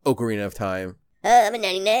 Ocarina of Time. I'm a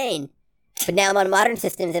 99. But now I'm on modern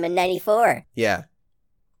systems, I'm a 94. Yeah.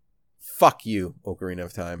 Fuck you, Ocarina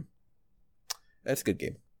of Time. That's a good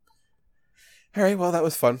game. All right, well, that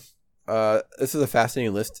was fun. This is a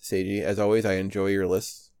fascinating list, Seiji. As always, I enjoy your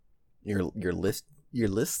lists. Your lists.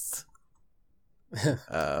 It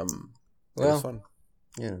was Well, fun.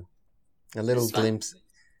 Yeah, a little It's fun. glimpse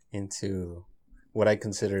into what I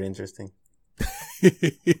consider interesting.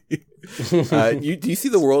 Do you see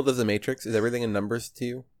the world as a matrix? Is everything in numbers to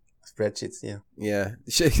you? Spreadsheets, yeah. Yeah.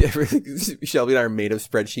 Shelby and I are made of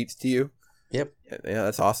spreadsheets to you. Yep. Yeah,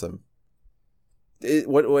 that's awesome.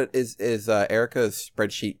 What is Erica's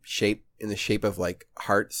spreadsheet shape in the shape of like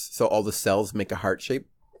hearts? So all the cells make a heart shape?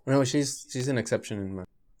 No, she's an exception in my.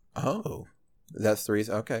 Oh, that's the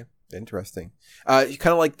reason. Okay, interesting. Kind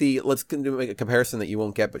of like let's do a comparison that you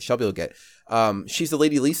won't get, but Shelby will get. She's the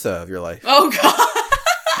Lady Lisa of your life. Oh god.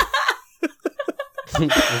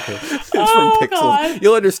 Okay. It's Oh, from Pixels. God.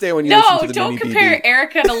 You'll understand when you listen No, to the don't mini compare BB.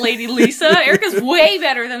 Erica to Lady Lisa. Erica's way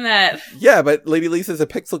better than that. Yeah, but Lady Lisa is a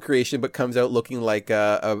pixel creation, but comes out looking like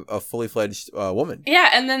a fully fledged woman. Yeah,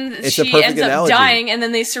 and then It's a she perfect ends up analogy. dying, and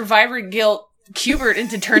then they survivor guilt Cubert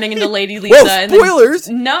into turning into Lady Lisa. Whoa, and then- spoilers!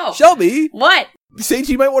 No. Shelby, What? Sage,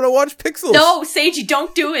 you might want to watch Pixels. No, Seiji,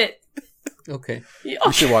 don't do it. Okay. You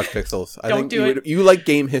should watch Pixels. I Don't think do you it. would, you like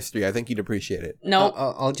game history. I think you'd appreciate it. No.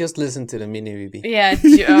 I'll just listen to the mini BB. Yeah.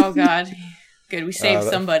 Oh god. Good. We saved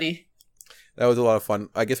somebody. That was a lot of fun.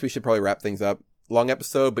 I guess we should probably wrap things up. Long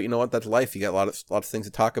episode, but you know what? That's life. You got lots of things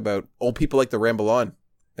to talk about. Old people like to ramble on,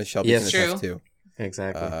 as Shelby Yes. can attest True. to.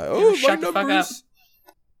 Exactly. Oh, Shut my the fuck numbers.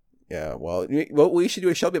 Yeah, well, what we should do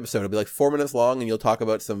a Shelby episode. It'll be like 4 minutes long, and you'll talk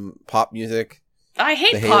about some pop music, I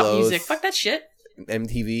hate The pop Halos. music. Fuck that shit.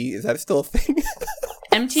 MTV. Is that still a thing?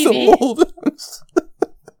 MTV. So old.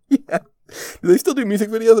 Yeah. Do they still do music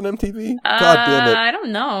videos on MTV? God damn it. I don't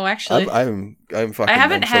know. Actually, I'm fucking. I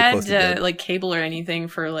haven't I'm so close to had dead. like cable or anything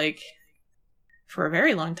for a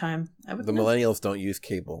very long time. I would The know. millennials don't use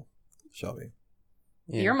cable, Shelby.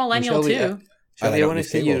 Yeah. You're And millennial Shelby, too. Shelby, I I don't want to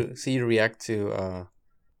use see cable. you react to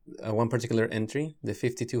one particular entry, the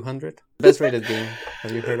 5200, best rated game.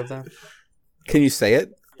 Have you heard of that? Can you say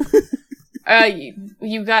it?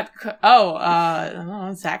 You got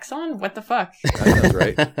Zaxxon? What the fuck? That sounds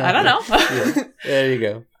right. I don't know. Yeah. There you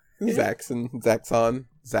go. Zaxxon, Zaxxon.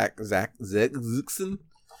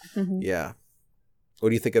 Mhm. Yeah. What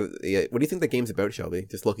do you think of? What do you think the game's about, Shelby?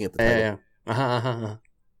 Just looking at the title. Yeah. Uh-huh.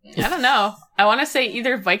 I don't know. I want to say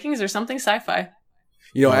either Vikings or something sci-fi.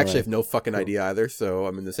 You know, I All actually right. have no fucking idea either, so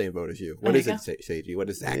I'm in the same boat as you. What There is you it, Seiji? What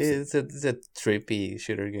is Zaxxon? It's a trippy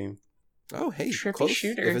shooter game. Oh, hey, Trippy close.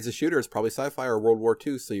 shooter. If it's a shooter, it's probably sci-fi or World War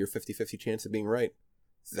II, so you're 50-50 chance of being right.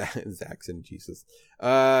 Zaxxon, Jesus.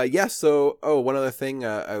 Yeah, so, one other thing.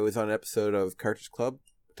 I was on an episode of Cartridge Club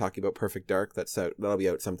talking about Perfect Dark. That'll be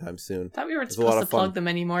out sometime soon. Thought we weren't It's a lot supposed to of fun. plug them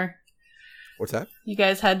anymore. What's that? You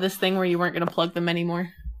guys had this thing where you weren't going to plug them anymore.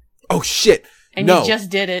 Oh, shit! And No. you just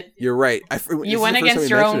did it. You're right. You went against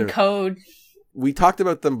your own code. We talked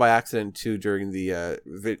about them by accident, too, during the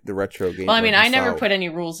retro game. Well, I mean, I never put. put any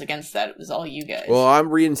rules against that. It was all you guys. Well, I'm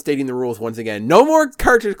reinstating the rules once again. No more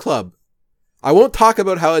Cartridge Club. I won't talk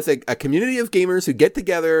about how it's a community of gamers who get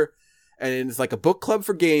together and it's like a book club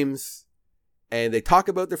for games and they talk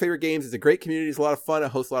about their favorite games. It's a great community. It's a lot of fun. I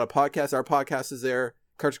host a lot of podcasts. Our podcast is there,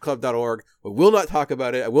 cartridgeclub.org. I will not talk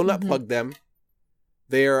about it. I will not plug them.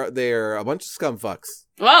 They're a bunch of scumfucks.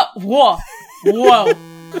 Whoa. Whoa.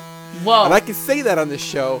 Whoa. And I can say that on this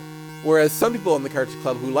show, whereas some people on the Cartridge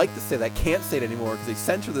Club who like to say that can't say it anymore because they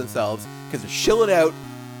censor themselves because they're shilling out.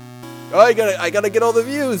 Oh, I gotta get all the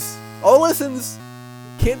views, all the listens.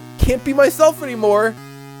 Can't be myself anymore.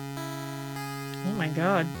 Oh my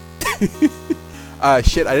god.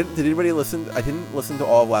 Shit. Did anybody listen? I didn't listen to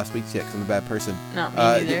all of last week's yet because I'm a bad person. No, me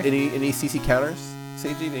neither. Any CC counters,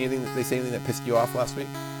 Seiji? Anything that they say anything that pissed you off last week?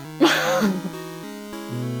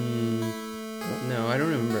 No, I don't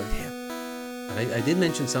remember. Damn. I did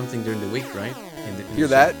mention something during the week, right? Hear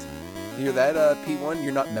that? P1?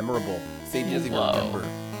 You're not memorable. Seiji doesn't even Whoa. remember.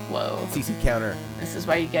 Whoa. CC counter. This is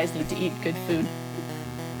why you guys need to eat good food.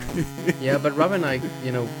 Yeah, but Rob and I,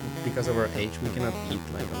 because of our age, we cannot eat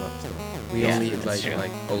like a lot of stuff. We Yeah, only eat that's true.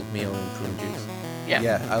 like oatmeal and prune juice. Yeah.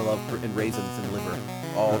 Yeah, I love and raisins and liver.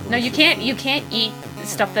 All No, you delicious. can't. You can't eat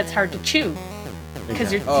stuff that's hard to chew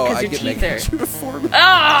because your Oh, I your get teeth Megan are. to chew for me.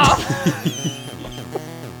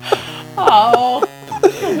 Oh.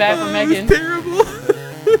 Feel bad for Megan. Terrible.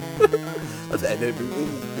 Let's end it.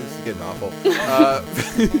 This is getting awful.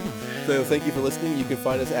 So thank you for listening. You can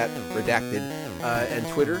find us at Redacted and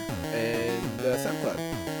Twitter and SoundCloud.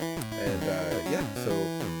 And yeah, so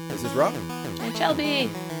this is Rob. And Shelby.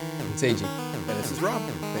 It's Seiji. And this is Rob.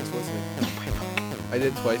 Thanks for listening. I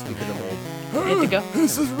did it twice because I'm old. Need to go.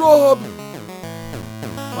 This is Rob.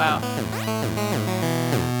 Wow.